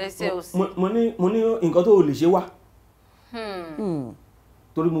ntọ́lọ́run ò lè ṣe ò sí. mo ní nǹkan tó o lè ṣe wà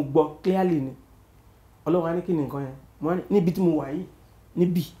torí mo gbọ́ clearly ni Ọlọ́run á ní kí ni nǹkan yẹn mo ní níbi tí mo wà yìí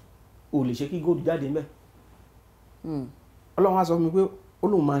níbí o lè ṣe kí gold jáde ńbẹ̀ Ọlọ́run á sọ fún mi pé ó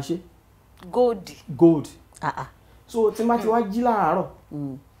lóun máa ṣe gold so tí n bá ti wá jí láàárọ̀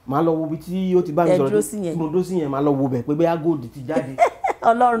màá lọ wo ibi tí ó ti bá mi sọ̀rọ̀ tí mo dó sí yẹn màá lọ wo bẹ̀ pé bóyá gold ti jáde.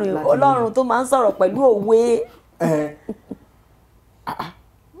 Ọlọ́run tó máa ń sọ̀rọ̀ pẹ̀lú òwe.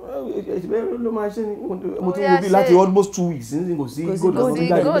 ló máa ṣe ni mo ti wo bí láti almost 2 weeks nísìnyí kò sí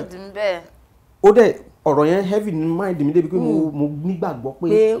gold ńbẹ̀. ó dẹ̀ ọ̀rọ̀ yẹn heavy ní mind mi débi pé mo nígbàgbọ́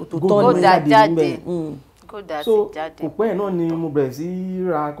pé gold jáde níbẹ̀ so kò pẹ́ náà ni mo bẹ̀rẹ̀ sí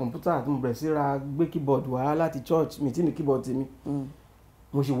ra kọ̀ǹpútà mo bẹ̀rẹ̀ sí ra gbé keyboard wá láti church mi tí ní keyboard tèmi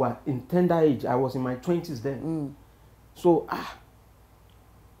mo ṣe wà in tender age I was in my 20s then so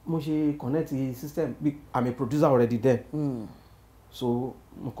mo ṣe connect the system I'm a producer already then so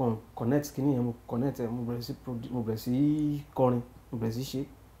mo kàn connect kìíní yẹn mo connect ẹ mo bẹ̀rẹ̀ sí kọrin mo bẹ̀rẹ̀ sí ṣe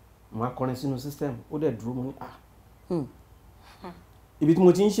mo á kọrin sínú system ó dẹ̀ dúró mo ní ibi tí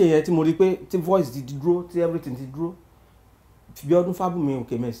mo ti ń ṣe yẹn tí mo rí pé tí voice ti dúró tí everything ti dúró bí ọdún Fábùnmi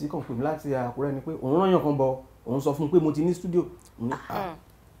òkè mẹ́sì kàn pè mí láti Àkúrẹ́ ni pé òun rán yàn kan bọ̀ òun sọ fún mi pé mo ti ní studio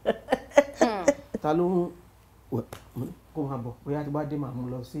ta ló ń kó máa bọ̀ bóyá tí bá dé màá mú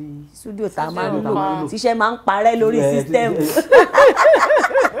lọ sí studio tá a máa ń lò tíṣẹ́ máa ń parẹ́ lórí system.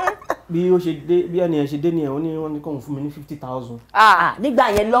 bí ó ṣe dé bí ẹnìyẹn ṣe dé nìyẹn wọ́n ní kóun fún mi ní 50,000. nígbà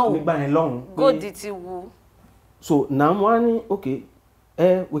yẹn lọ́hùn. góòdì ti wú. so now mo wá ní okay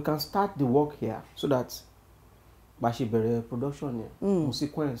we can start the work here so that bá ṣe bẹ̀rẹ̀ production yẹn mo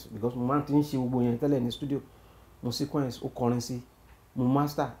sequence because mo máa ń ti ń ṣe gbogbo yẹn tẹ́lẹ̀ ní studio mo sequence ó kọrin sí mo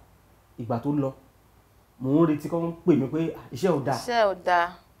master ìgbà tó lọ mo ń retí kọ́ ń pè mí pé iṣẹ́ ò dáa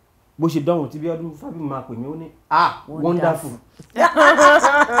bó ṣe dánwò tí bí ọdún Fábíyì máa pè mí ó ní wonderful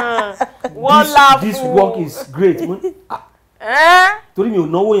this work is great torí mi ò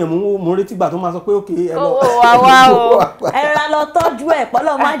náwó yẹn mo retí gbà tó máa sọ pé ókè ẹ lọ ẹ ra lọ tọ́jú ẹ̀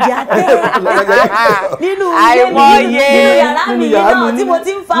pọ́lọ́ má jẹ́ àtẹ́ nínú yàrá mi yìí náà tí mo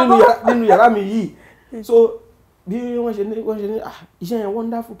ti ń fa bọ́ nínú yàrá mi yìí so bí wọ́n ṣe ní iṣẹ́ yẹn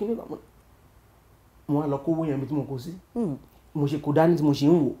wonderful kí ní kan mo wá lọ kówó yẹn bí tí mo kó sí mo ṣe kó dání tí mo ṣe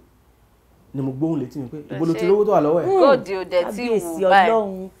ń wò ni mo gbóhùn létí mi pé ibo ló ti rí owó tó wà lọ́wọ́ ẹ̀ góòdì ò dẹ̀ tí wù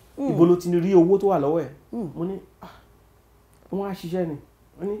báyìí ibo ló ti rí owó tó wà lọ́wọ́ ẹ̀ mo ní wọ́n á ṣiṣẹ́ ni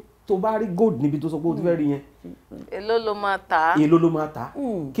wọ́n ní tó bá rí gold níbi tó sọ pé o ti fẹ́ rí yẹn èló ló máa tà á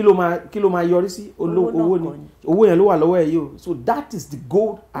kí ló máa yọrí sí owó ni owó yẹn ló wà lọ́wọ́ ẹ̀ yìí o so that is the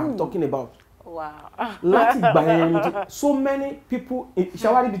gold I'm talking about. láti gbà yẹn so many people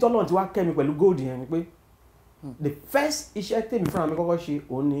ṣàwárí ibi tọ́lọ́run ti wá kẹ́mi pẹ̀lú gold yẹn ni pé the first iṣẹ́ tèmi fúnra mi kọ́kọ́ ṣe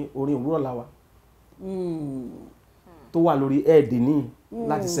òun ni orin òwúrọ̀ la wà tó wà lórí ẹ̀ẹ́dì ní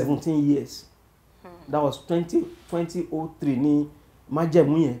láti 17 years that was 2003 ní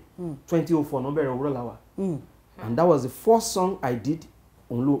májẹ̀mú yẹn 2004 náà bẹ̀rẹ̀ òwúrọ̀ la wà and that was the first song I did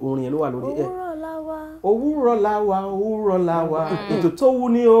orin yẹn ló wà lórí ẹ̀ òwúrọ̀ la wà ètò tó wú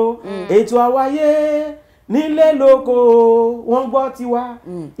ni o ètò àwáyé nílé lóko wọ́n gbọ́ tiwa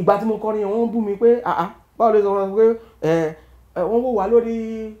ìgbà tí mo kọrin yẹn wọ́n bú mi pé báwo lè sọ wọn pé wọ́n wò wá lórí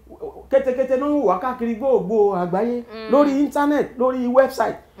kétékété náà wò wá káàkiri gbogbo àgbáyé lórí internet lórí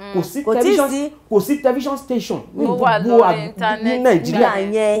website kò sí television station ní gbogbo ní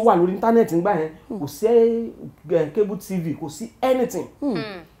Nàìjíríà tó wà lórí internet nígbà yẹn kò sí cable TV kò sí anything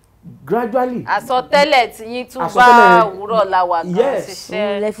gradually àsọtẹ́lẹ̀ tí yín tún bá òwúrọ̀ la wà kan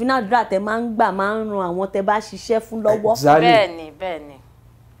ṣiṣẹ́ ilẹ̀ finadra tẹ máa ń gbà máa ń ran àwọn tẹ bá ṣiṣẹ́ fún lọ́wọ́ bẹ́ẹ̀ni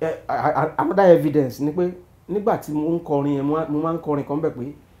another evidence ni pé nígbà tí mo ń kọrin yẹn mo máa ń kọrin kan bẹ̀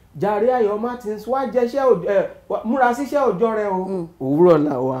pé jàre Ayọ̀ Martins wá jẹ́ṣẹ́ múra síṣẹ́ òòjọ́ rẹ o òwúrọ̀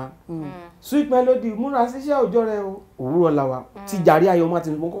la wà Sweet Melody múra síṣẹ́ òòjọ́ rẹ o òwúrọ̀ la wà tí jàre Ayọ̀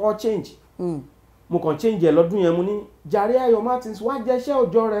Martins mo kọ́kọ́ change mo kàn change ẹ̀ lọ́dún yẹn mo ní jàre Ayọ̀ Martins wá jẹ́ṣẹ́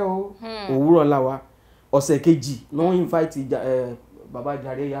òòjọ́ rẹ o òwúrọ̀ la wà ọ̀sẹ̀ kejì ni wọ́n invite bàbá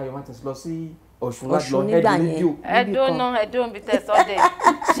jàre Ayọ̀ Martins lọ sí Ọ̀ṣun láti lọ head radio. ẹdùn bí tẹ sọdẹ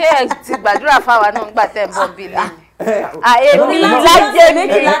ṣé ẹ ti gbàdúrà fáwa náà nígbà tẹ ń bọ̀ bí lẹ́yìn. èmi lájẹ mi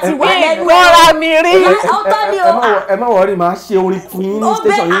ìgbọ́ra mi rí. ẹ má wọrí màá ṣe orin fún yín ní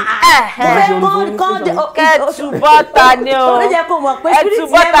station yín. kẹtùbọ́ta ni o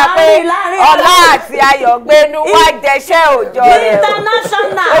ẹtùbọ́ta pé Ọlá àti Ayọ̀ gbénú wá jẹṣẹ́ òòjọ́ rẹ̀ o.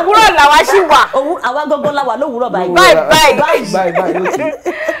 òwúrọ̀ làwa ṣì wà. àwa gógó la wà lówùúrọ̀ báyìí. báyìí.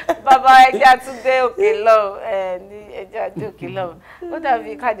 Bàbá ẹjẹ́ àtúndé òkè lọ ní ẹjẹ́ àtúndé òkè lọ ó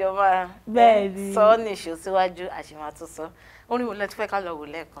dàbí kájọ máa sọ ọ́ nìṣó síwájú àṣìmọ́ tó sọ orin wo lẹ ti fẹ́ ká lọ wò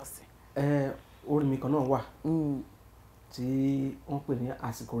lẹ́ẹ̀kan sí. orin mi kan náà wà tí wọ́n pè ní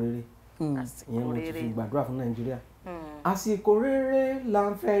àsìkò rere ìyẹn mo ti fi gbàdúrà fún Nàìjíríà àsìkò rere là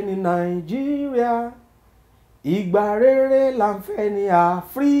ń fẹ́ ní Nàìjíríà ìgbà rere là ń fẹ́ ní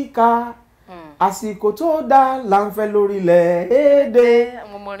Áfíríkà àsìkò tó dáa là ń fẹ́ lórílẹ̀ èdè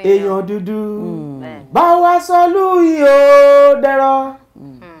èèyàn dúdú báwa sọlú yìí ó dẹ̀rọ̀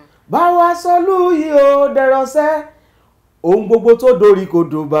báwa sọlú yìí ó dẹ̀rọ̀ sẹ́ ohun gbogbo tó dorí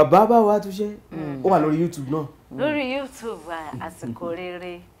kodò bàbá báwa túnṣe ó wà lórí YouTube náà. lórí YouTube àsìkò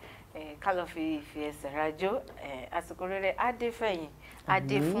rere ká lọ fi ẹsẹ̀ rajó àsìkò rere adéfẹ̀yìn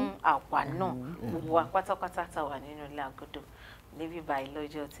adé fún àwa náà gbogbo wa pátápátá tá wà nínú ilé agodo níbí báyìí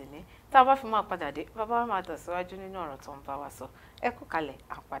lọ́jọ́ tèmi tá a bá fi máa padà dé bàbá wa máa tẹ̀síwájú nínú ọ̀rọ̀ tó ń bá wa sọ ẹ kú kalẹ̀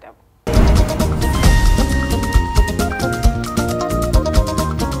à ń padà bọ̀.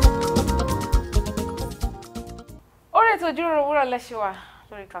 orí ètò ìjíròrò òwúrọ̀ lẹ́ṣẹ̀ wa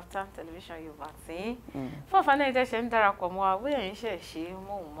lórí Kaftan television Yorùbá tí fún àǹfààní ẹ̀jẹ̀ ṣe ń darapọ̀ mọ́ wa bóyá ń ṣe ṣe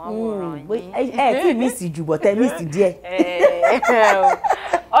móhùnmáwòrán yín. ẹ tí mi sì jùbọ̀ tẹ mi sì díẹ̀.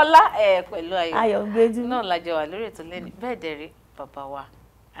 Ọlá pẹ̀lú Ayọ̀ gbẹ́jú náà lájọ wà lórí ètò lẹ́nu bẹ́ẹ̀ dẹ̀rẹ̀ bàbá wa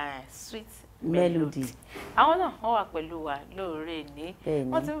Sweet Melody àwọn náà wọ́n wà pẹ̀lú wa lóore ní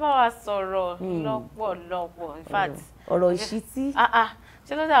wọ́n ti ń bá wa sọ̀rọ̀ lọ́pọ̀lọpọ̀ in fact ọ̀rọ̀ ìṣítí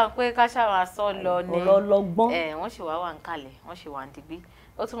ṣé ló dà pé ká ṣàwọn aṣọ lọ ni ọ̀rọ̀ ọlọ́gbọ́n wọ́n sì wá ń kalẹ̀ wọ́n sì wà ń digbí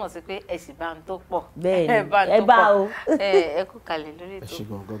ó túmọ̀ sí pé ẹ sì bá ń tó pọ̀ bẹ́ẹ̀ ni ẹ bá o ẹ kú kalẹ̀ lórí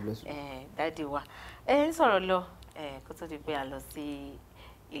ètò dáàdi wa ń sọ̀rọ̀ lọ kó tó di pé a lọ sí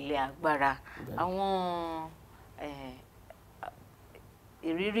ilé agbára àwọn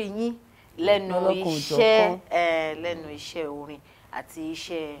ìrírí yín lẹ́nu iṣẹ́ orin àti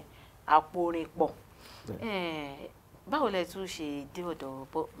iṣẹ́ àpòrin pọ̀. Báwo lẹ tún ṣe dé ọ̀dọ̀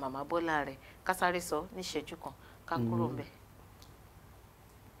màmá Bọ́lá rẹ̀ ká sáré sọ ní ìṣẹ́jú kan ká kúrò ńbẹ̀.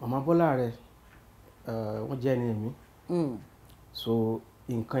 Màmá Bọ́lá rẹ̀ wọ́n jẹ́ ẹni ẹ̀mí, so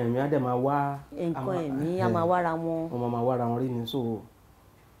nǹkan ẹ̀mí á dẹ̀ máa wá nǹkan ẹ̀mí á máa wára wọn. wọ́n máa wára wọn rí ni. So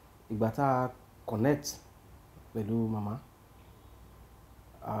ìgbà tá a connect pẹ̀lú màmá,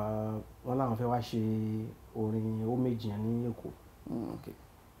 wọ́n láwọn fẹ́ wá ṣe orin ó méjì yẹn ní Èkó.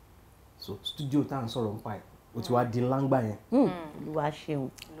 So studio tá à ń sọ̀rọ̀ nípa ẹ̀ ó ti wá di ńlá ńgbà yẹn. Olúwa ṣeun.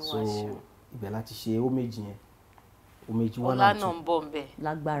 So ibẹ̀ láti ṣe ó méjì yẹn, ó méjì wọn náà tún. Ọlá náà ń bọ̀ ńbẹ̀.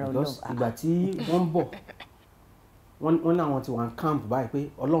 Lágbára Ọlọ́run. Ìgbà tí wọ́n ń bọ̀ wọ́n ní àwọn ti wà ní camp báyìí pé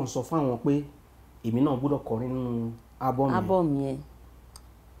Ọlọ́run sọ fún àwọn pé èmi náà gbọ́dọ̀ kọrin nínú album yẹn.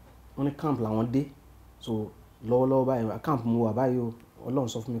 Wọ́n ní camp làwọn dé, so lọ́wọ́lọ́wọ́ báyìí camp mo wà báyìí o, Ọlọ́run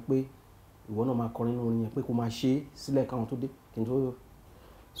sọ fún mi pé ìwọ náà máa kọrin nínú orin yẹn pé kó máa ṣe é sílẹ̀ káwọn tó dé kí n tó.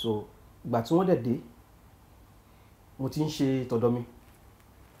 So ìgbà tí wọ́n dẹ̀ dé mo ti ń ṣe tọ̀dọ̀ mi,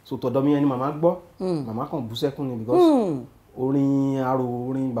 so tọ̀dọ̀ mi yẹn ni màmá gbọ́. Màmá kan bú sẹ́kún ni because orin arò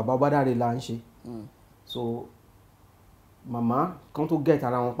orin bàbá Ọbádáre la ń ṣe. So màmá kan tó get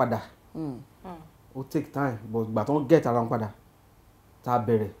ara wọn padà, ó take time, but ìgbà tó ń get ara wọn padà tá a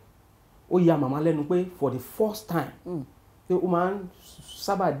bẹ̀rẹ̀ ó ya màmá lẹ́nu pé for the first time pé ó máa ń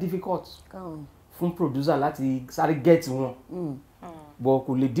sábà difficult fún producer láti sáré get wọn, but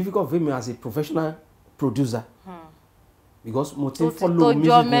kò lè difficult for me as a professional producer because mo ti follow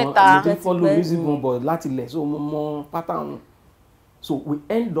music wọn but láti lẹ̀, so mo mọ pattern wọn. So we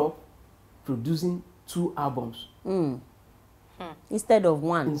end up producing 2 albums instead of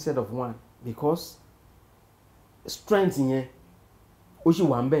one because strength yẹn ó sì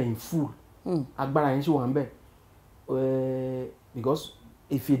wà ń bẹ̀ in full, agbára yẹn sì wà ń bẹ̀ because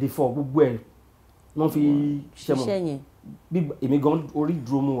ìfèdèfọ̀ gbogbo ẹ̀ wọ́n fi ṣiṣẹ́ mọ̀ bí èmi gan orí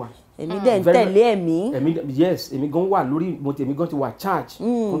dúró mú wa. Èmi dẹ̀ ń tẹ̀lé ẹ̀mí. Yes, èmi gan wà lórí èmi gan ti wà charge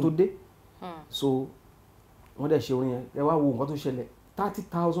kó tó dé. So wọ́n dẹ̀ ṣe orin yẹn, ẹ wá wo nǹkan tó ṣẹlẹ̀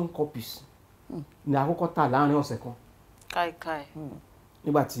 30,000 copies ní àkọ́kọ́ tà láàrin ọ̀sẹ̀ kan. Káìkáì.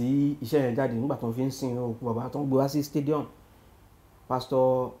 Nígbà tí iṣẹ́ yẹn jáde, nígbà tó ń fi ń sin òkú bàbá tó ń gbé wá sí stadium,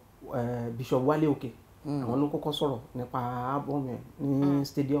 Pastor Bishop Wálé Òkè àwọn ló kọ́kọ́ sọ̀rọ̀ nípa album yẹn ní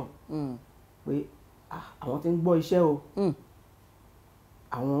stadium pé àwọn tí ń gbọ́ iṣẹ́ o,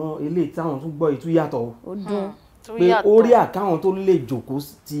 àwọn eléyìí táwọn tún gbọ́ ìtú yàtọ̀ o, pé ó rí àkáwọn tó lè jòkó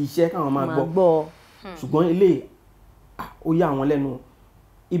ti iṣẹ́ káwọn máa gbọ́, ṣùgbọ́n eléyìí ó yà wọ́n lẹ́nu.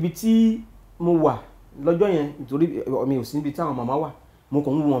 Ibi tí mo wà lọ́jọ́ yẹn nítorí mi ò sí níbi táwọn màmá wà, mo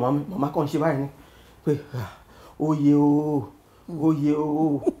kàn ń wo màmá kan ṣe báyìí ni pé oyè o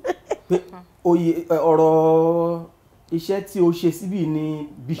pé oyè ọ̀rọ̀ iṣẹ́ tí o ṣe síbí ni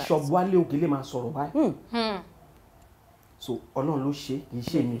Bishop Wálé Òkè lè máa sọ̀rọ̀ báyìí. So Ọlọ́run ló ṣe kì í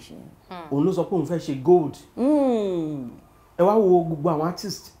ṣe mi, òun ló sọ pé òun fẹ́ ṣe gold. Ẹ wá wo gbogbo àwọn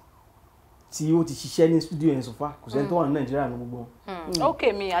artist tí ó ti ṣiṣẹ́ ní studio yẹn so far, kò sẹ́ni tó wà ní Nàìjíríà ní gbogbo wọn. Ok,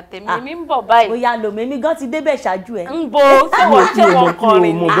 mi àtẹ̀mí mi ń bọ̀ báyìí. Bóyá lòmí gan ti débẹ̀ ṣáájú ẹ̀. Ń bo tí wọ́n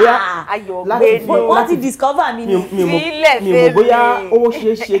kọrin ní ayọ̀gbé ni. Wọ́n ti discover mi ní. Mi mọ̀ bóyá ó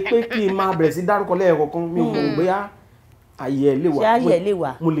ṣeé ṣe pé kí n máa bẹ̀rẹ̀ sí dárúkọ lẹ́yọ̀kọ̀ọ̀kan, mi mọ̀ bóyá àyè ẹ̀ lè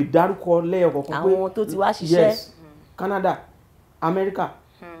wà. Mo lè dárúkọ lẹ́yọ̀kọ̀ọ̀kan pé àwọn tó ti wá ṣiṣẹ́. Yes, Canada, America,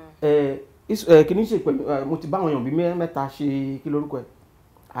 kìíní ṣe pẹ̀lú mo ti bá àwọn èèyàn bíi mẹ́ta ṣe kí lórúkọ ẹ̀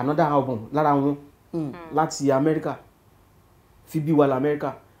another album lára wọn láti America, Phoebe wà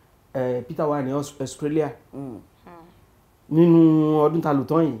l'America, Peter wà ní Australia. Nínú ọdún ta lò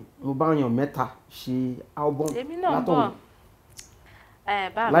tán yìí mo bá èèyàn mẹ́ta ṣe album látọ̀hún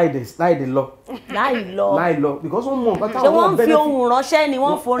láì lọ because wọ́n mọ̀ nǹkan táwọn benefit. Ṣé wọ́n fi ohùn ránṣẹ́ ni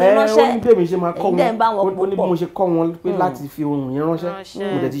wọ́n forin ránṣẹ́? Ó ní tèmi ṣe máa kọ́ wọn, ó ní bí mo ṣe kọ́ wọn pé láti fi ohùn yẹn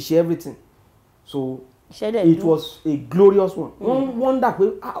ránṣẹ́, mo dẹ̀ ti ṣe everything. So it was a glorious one. Wọ́n wonder pé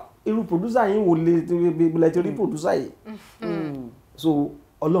irú producer yìí wò lè ti rí producer yìí. So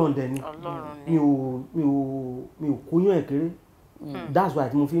Ọlọ́run dẹ̀ ni mi ò kóyán ẹ̀ kéré, that's why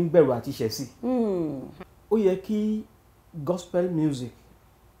mo fi ń bẹ̀rù àti ṣẹ̀ sí. Ó yẹ kí gospel music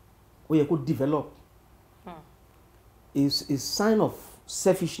ó yẹ kó develop. Is a sign of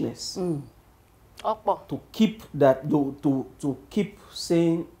selfishness to keep that to keep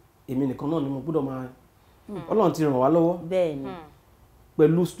saying èmi nìkan náà ni mo gbọ́dọ̀ máa. Ọlọ́run ti ràn wá lọ́wọ́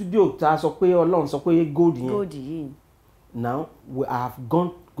pẹ̀lú studio tá a sọ pé Ọlọ́run sọ pé gold yẹn. Now we have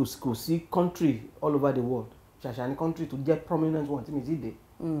gone kò sí country all over the world, ṣàṣà ní country tó jẹ́ prominent one tí mi ti dé.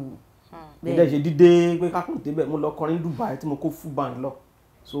 Nígbà ṣe dídé pé kákùn débẹ̀ mo lọ kọrin Dubai tí mo kó full band lọ,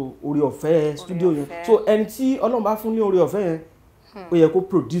 so orí ọ̀fẹ́ studio yẹn. So ẹni tí Ọlọ́run bá fún ní orí ọ̀fẹ́ yẹn ó yẹ kó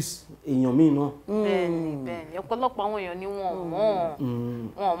produce èèyàn míì náà. bẹ́ẹ̀ni ọ̀pọ̀lọpọ̀ àwọn èèyàn ni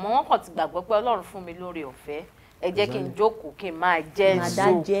wọ́n kàn ti gbàgbọ́ pé Ọlọ́run fún mi lóore ọ̀fẹ́ ẹ jẹ́ kí n jókòó kí n máa jẹ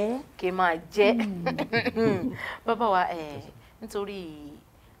nso kí n máa jẹ bàbá wa nítorí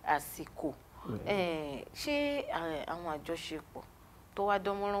àsìkò ṣé àwọn àjọṣepọ̀ tó wá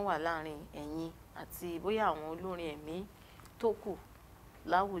dánmọ́rán wà láàrin ẹ̀yin àti bóyá àwọn olórin ẹ̀mí tó kù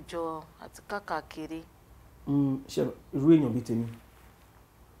láwùjọ àti káàkiri. ṣe irú èèyàn bíi tèmi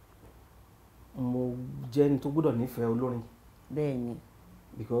mo jẹ́ ẹni tó gbọ́dọ̀ nífẹ̀ẹ́ olórin. bẹ́ẹ̀ni.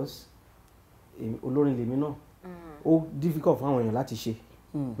 because olórin lèmi náà ó difficult fún àwọn èèyàn láti ṣe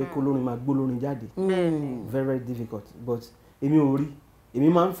pé kó olórin máa gbólórin jáde very very difficult but èmi ò rí èmi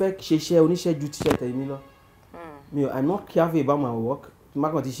máa ń fẹ́ ṣe iṣẹ́ oníṣẹ́ ju tíṣẹ́ tẹ̀mí lọ I'm not careful about my work má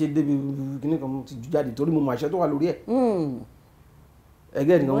kàn ti ṣe débi kíní kan ti ju jáde torí mo mọ àṣẹ tó wà lórí ẹ̀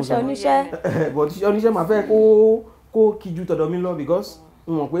ẹgẹ́ nìkan mo sọ but oníṣẹ́ máa fẹ́ kó kí ju tọ̀dọ̀ mi lọ because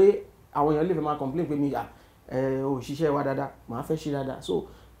mo mọ̀ pé àwọn èèyàn lè fẹ́ máa complain pé mi ò ṣiṣẹ́ wa dáadáa màá fẹ́ ṣe dáadáa so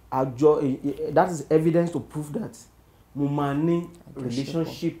that is evidence to prove that mo máa ní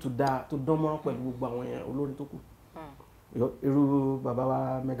relationship tó dán mọ́rán pẹ̀lú gbogbo àwọn èèyàn olórin tó kù irú bàbá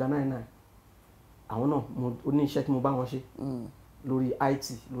wa Mega 99 àwọn náà ó ní iṣẹ́ tí mo bá wọn ṣe lórí IT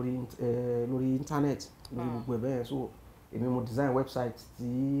lórí internet lórí gbogbo ẹ̀bẹ̀ yẹn so èmi mo design website tí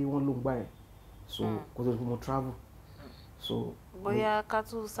wọ́n lò ń gbà yẹn so kó tó di pé mo travel so. bóyá ká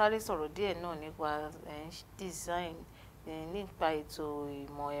tún sáré sọ̀rọ̀ díẹ̀ náà nípa design nípa ètò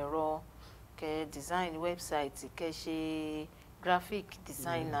ìmọ̀ ẹ̀rọ kẹ́ design website kẹ́ ṣe graphic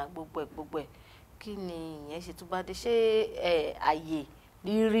designer gbogbo ẹ̀ kí ni ìyẹn ṣe tún bá dé ṣé àyè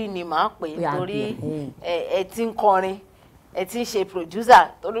rírí ni màá pè nítorí ẹ ti ń kọrin ẹ ti ń ṣe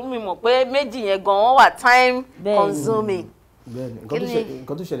producer torí mi mọ̀ pé méjì yẹn gan wọ́n wà time consuming. bẹ́ẹ̀ni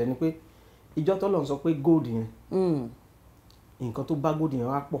nǹkan tó ṣẹlẹ̀ ni pé ìjọ tó lọ sọ pé gold yẹn nǹkan tó bá gold yẹn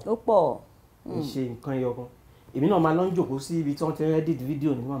wá pọ̀ ó pọ̀ ṣe nǹkan ẹyọ kan èmi náà máa lọ ń jòkó sí ibi tí wọ́n ti edit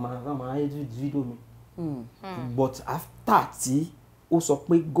video ni wọ́n máa edit video mi but after tí ó sọ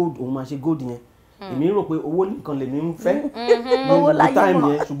pé gold òun máa ṣe gold yẹn èmi rò pé owó nìkan lèmi ń fẹ́ ní time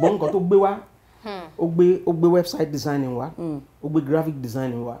yẹn ṣùgbọ́n nǹkan tó gbé wá ó gbé website designing wá ó gbé graphic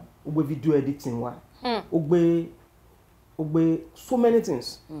designing wá ó gbé video editing wá ó gbé so many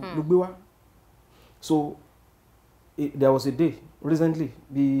things ló gbé wá so there was a day recently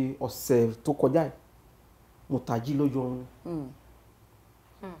bí ọ̀sẹ̀ tó kọjá yìí mo tají lójú oorun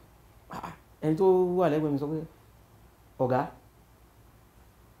ẹni tó wà lẹ́gbẹ̀ẹ́ mi sọ pé ọ̀gá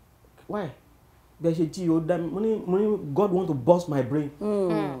why bẹ́ẹ̀ ṣe tí o dá mi mo ní God want to burst my brain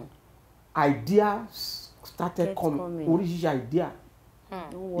idea started coming oríṣiríṣi idea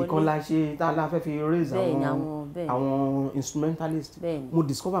ìkan la ṣe tá a la fẹ́ fi raise àwọn instrumentalist mo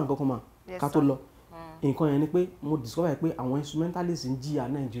discover nǹkan kan mà ká tó lọ nǹkan yẹn ni pé mo discover pé àwọn instrumentalist ń jìyà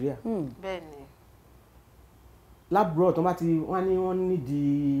Nàìjíríà lábúrò tó bá ti wọ́n ní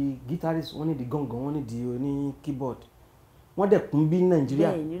di guitarist wọ́n ní di gángan wọ́n ní di oní keyboard wọ́n dẹ̀ kún bí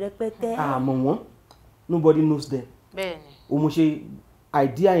Nàìjíríà àmọ́ wọ́n nobody knows them o mo ṣe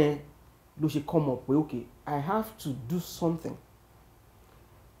idea yẹn ló ṣe come up pé okay I have to do something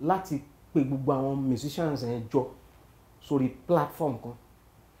láti pe gbogbo àwọn musicians yẹn jọ sórí platform kan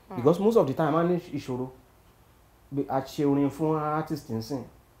because most of the time a ní ìṣòro a ṣe orin fún artist nsìn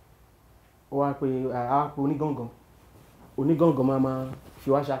ó wá pé onígangan máa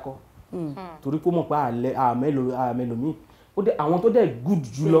fi wá ṣakọ torí kó mọ̀ pé àmẹ́lòmíì àwọn tó dẹ̀ good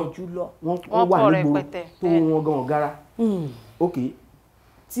jùlọ wọ́n wà nígboro tó wọn gan ọ̀gára ok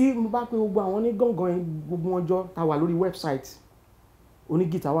tí mo bá pé gbogbo àwọn onígangan yẹn gbogbo wọn jọ ta wà lórí website oní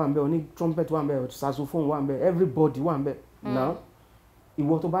guitar wà ń bẹ oní trumpet wà ń bẹ saxophone wà ń bẹ everybody wà ń bẹ now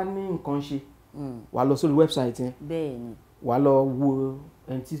ìwọ tó bá ní nǹkan ṣe wà lọ sórí website yẹn wà lọ wo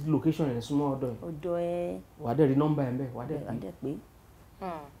ẹni tí location yẹn súnmọ́ ọ̀dọ̀ ẹ̀ wà dẹ̀ rí nọ́mbà ẹ̀ ń bẹ wà dẹ̀ pé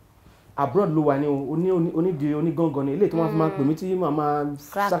abroad ló wà ní onídìí onígangan ní ilé tí wọ́n fi máa pè mí tí màá máa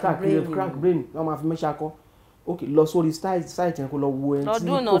sákàkiri crack brain wọ́n máa fi mẹ́ṣà kọ́ ok lọ sórí site yẹn kó lọ wo ẹni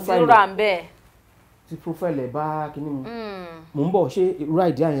tí profile ẹ̀ bá kíní mu mò ń bọ̀ ṣé irú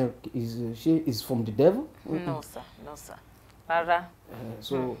idea yẹn is from the devil. no sir rárá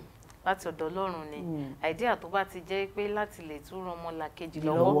láti ọ̀dọ̀ Ọlọ́run ni idea tó bá ti jẹ́ pé láti lè tún ran ọmọlàkejì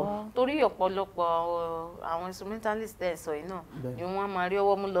lọ́wọ́ torí ọ̀pọ̀lọpọ̀ àwọn instrumentalist ẹ̀ sọ yìí náà ni wọ́n máa rí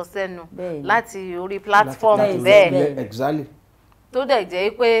ọwọ́ mú lọ sẹ́nu láti orí platform bẹ́ẹ̀ exactly tó dẹ̀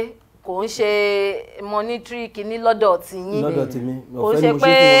jẹ́ pé kò ń ṣe monetary kìíní lọ́dọ̀ tìyín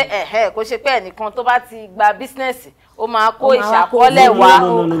kò ṣe pé ẹnìkan tó bá ti gba business ó máa kó ìṣàkọọ́lẹ̀ wá.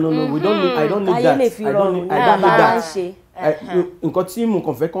 no we don't need I don't need that nǹkan tí mo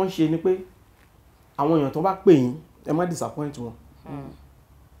kàn fẹ́ kàn ṣe ni pé àwọn èèyàn tó bá pè yín ẹ má disappoint wọn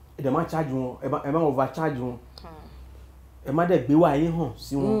ẹ dẹ̀ má charge wọn ẹ má overcharge wọn ẹ má dẹ̀ gbé wà yín hàn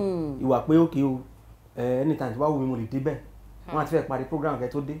sí wọn ìwà pé ókè o anytime tí wàá wù mí mo lè débẹ̀ wọn àti fẹ́ parí program kẹ́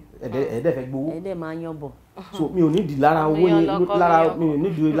tó dé ẹ̀ẹ́dẹ̀ fẹ́ gbowó ẹ̀ẹ́dẹ̀ máa yan bọ̀. so mi ò nídìí lára owó yín mi ò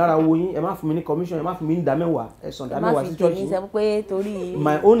nídìí lára owó yín ẹ má fún mi ní commission ẹ má fún mi ní ìdámẹ́wàá ẹ san ìdámẹ́wàá sí church yín.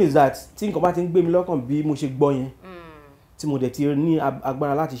 my own is that tí nǹkan bá ti ń gbé mi lọ́kàn bí mo ṣe gbọ́ yẹn tí mo dẹ̀ ti ní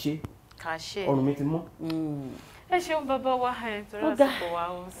agbára láti ṣe ọrùn mi ti mọ́. ẹ ṣeun bàbá wa torí àsìkò wa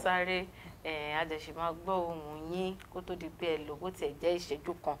ó ń sáré adẹ̀sí máa gbọ́ ohùn yín kó tó di pé ẹ lò bó tiẹ̀ jẹ́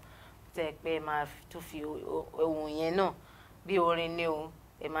ìṣẹ́jú kan tẹ́ pé ẹ máa tún fi ohùn yẹn náà bí orin ni o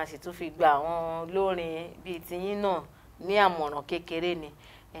ẹ máa sì tún fi gba àwọn olórin bíi tiyín náà ní àmọ̀ràn kékeré ni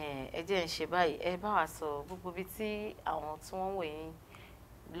ẹ jẹ́ ń ṣe báyìí ẹ bá wa sọ gbogbo ibi tí àwọn tí wọ́n wò yín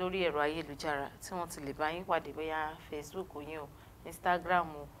lórí ẹ̀rọ ayélujára tí wọ́n ti lè bá yín pàdé bóyá Facebook yín o Instagram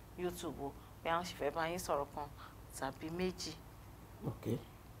o YouTube o bóyá wọ́n sì fẹ́ bá yín sọ̀rọ̀ kan tàbí méjì. Okay.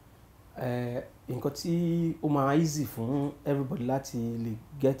 Nǹkan tí ó máa easy fún everybody láti lè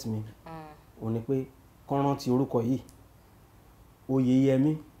get me òun ni pé kán rántí orúkọ yìí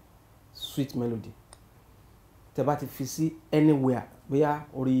Oyeyemi Sweet Melody tẹ́ bá ti fi sí anywhere bóyá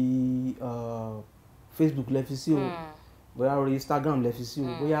orí Facebook lẹ fi sí o bóyá orí Instagram lẹ fi sí o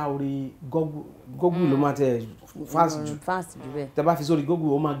bóyá orí Google ló máa tẹ fast jù bẹ́ẹ̀ tẹ́ bá fi sórí Google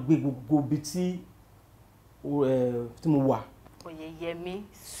ó máa gbé gbogbo ibi tí mo wà. Oyeyemi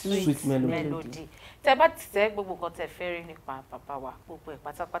Sweet Melody tẹ́ bá ti tẹ gbogbo kan tẹ́ fẹ́ rí nípa bàbá wa gbogbo ẹ̀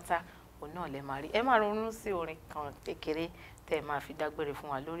pátápátá òun náà lẹ máa rí ẹ máa ronú sí orin kan kékeré tẹ́ máa fi dágbére fún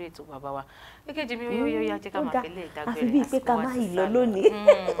wa lórí ètò bàbá wa èkejì mi yóò yá jẹ́ ká máa fẹ́lẹ́ ìdágbére àfi bíi pé ká má yìí lọ lónìí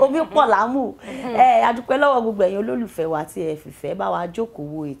omi pọ̀ lámù adúpẹ́ lọ́wọ́ gbogbo ẹ̀yin olólùfẹ́ wa tí ẹ fìfẹ́ bá wa jókòó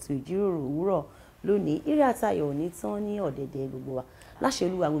wo ètò ìjíròrò òwúrọ̀ lónìí ire àtayọ̀ ò ní tán ní ọ̀dẹ̀dẹ̀ gbogbo wa láṣẹ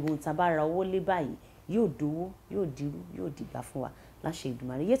Olúwa gbogbo ohun tá a bá ra owó lé báyìí yóò dówó yóò dirú yóò dìgbà fún wa láṣẹ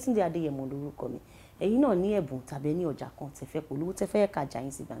Ìdùmarè Yétúndé Adéyẹmọ lórúkọ mi ẹ̀yin náà ní ẹ̀bùn tàbí ní ọjà kan tẹ̀fẹ́ polówó tẹ́fẹ́ kájà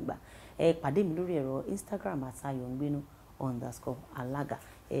yín sí gbangba ẹ pàdé mi lórí ẹ̀rọ Instagram @ayongbenu_alaga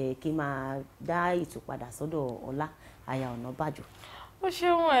kí n máa dá ètò padà sọ́dọ̀ Ọlá Aya Ọ̀nàbàjò. ó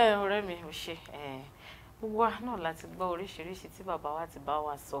ṣeun ọ̀rẹ́ mi ó ṣe gbogbo wa náà láti gbọ́ oríṣiríṣi tí bàbá wa ti bá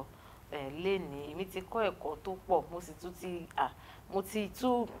wa sọ lénìí èmi ti kọ́ ẹ̀kọ́ tó pọ̀ mo ti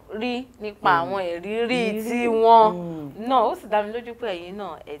tún rí nípa àwọn ìrírí tí wọ́n náà ó sì dá mi lójú pé ẹ̀yin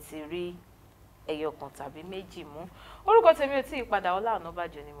náà ẹ ti rí ẹyọ kan tàbí méjì mú orúkọ tèmi ò tí ì padà Ọlá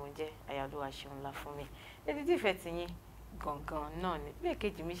Ọnabajo ni mo ń jẹ́ Ayálúwa ṣeun ńlá fún mi ètí tí ìfẹ́ ti yín gangan náà ni bí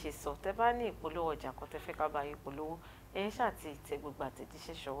èkejì mi ṣe sọ tẹ́ bá ní ìpolówó ọjà kan tẹ́ fẹ́ ká bá yín polówó ẹ̀yin ṣáà ti tẹ gbogbo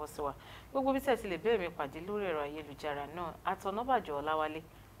àtẹ̀jíṣẹ́ ṣọwọ́ sí wa gbogbo bí tẹ́ ti lè bẹ̀rẹ̀ mi pàdé lórí ẹ̀rọ ayélujára náà @Ọnabajo Ọláwálé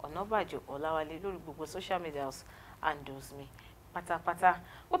Ọnabajo Ọláwálé lórí gbogbo social media handles mi pátápátá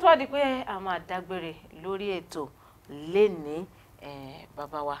ó tó wá di pé a máa dágbére lórí ètò lénìí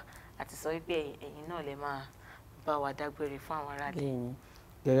bàbá wa àti sọ wípé ẹ̀yin náà lè máa bá wa dágbére fún àwọn aráàlú.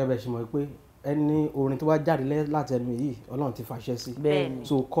 gẹ́gẹ́ bẹ́ẹ̀ ṣe mọ̀ pé ẹni orin tó bá jáde láti ẹnu yìí Ọlọ́run ti fàṣẹ sí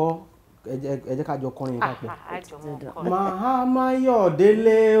so kọ́ ẹ jẹ́ ká jọ kọrin papọ̀.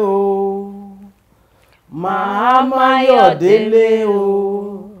 Mahamayọ̀délé o Mahamayọ̀délé o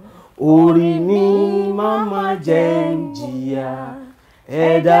orí mi máma jẹ́ ń jìyà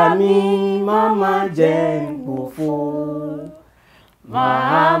ẹ̀dá mi máma jẹ́ ń gbòfo.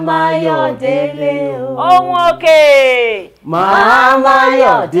 Mahamayọ̀délé o. Ohun òkè.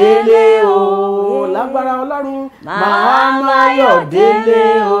 Mahamayọ̀délé o. Lágbára Ọlọ́run. Mahamayọ̀délé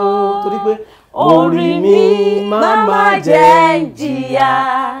o. Torí pé orí mi máma jẹ́ ń jìyà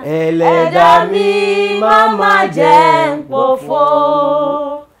ẹlẹ́dàá mi máma jẹ́ ń pòfo.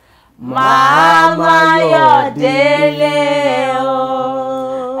 Mahamayọ̀délé o.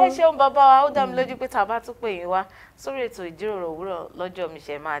 Ẹ ṣeun bàbá wa ó dá mi lójú pé tá a bá tún pè yín wá sórí ètò ìjíròrò òwúrọ̀ lọ́jọ́ mi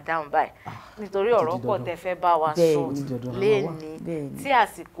ṣe máa dáhùn báyìí nítorí ọ̀rọ̀ pọ̀ tẹ́ fẹ́ bá wa sọ lénìí tí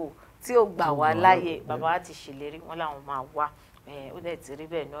àsìkò tí ó gbà wá láàyè bàbá wa ti ṣèlérí wọn làwọn máa wá ó dẹ̀ ti rí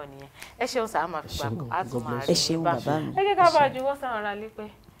bẹ́ẹ̀ náà nìyẹn ẹ ṣeun sáà máa fi gbàgbọ́ á tún máa rí bá ẹ kí ká bá ju wọ́n sáwọn ará lé pé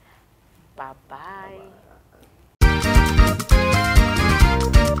bàbá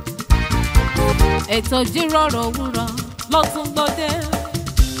ètò ìjíròrò òwúrọ̀ ló tún gbòde.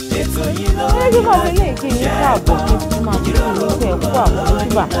 ètò yìí ló ẹ kí ká fi lè kí yín káàbọ̀ kí n máa fi kí yín kẹ́ kú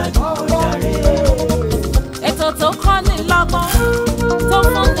àmójúbà. ètò tó kọ́ ni lọ́gbọ́n tó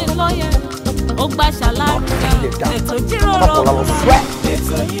fún ni lóye ó gbà ṣàlàyé ètò ìjíròrò òwúrọ̀.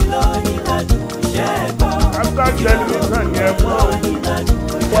 ètò yìí ló ní ládùn iṣẹ́ ẹ̀gbọ́n.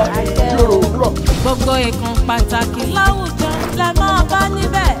 gbogbo ìkan pàtàkì láwùjọ lẹ máa bá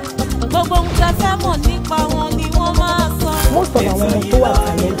níbẹ̀ gbogbo ohun tẹ́ fẹ́ mọ̀ nípa wọn ni wọ́n máa sọ. Most of àwọn ọmọ tó wà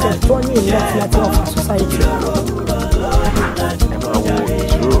talented tó ní ìlú àti láti ọ̀fà society.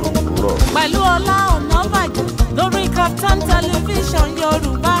 tẹlifíṣàn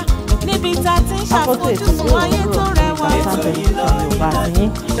Yorùbá níbi tá a ti ń ṣàfojúsùn ayé tó rẹwà. Yorùbá ní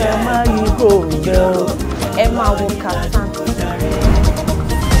ẹ máa yí kúrò ńbẹ̀ o. ẹ máa wo Kaftan.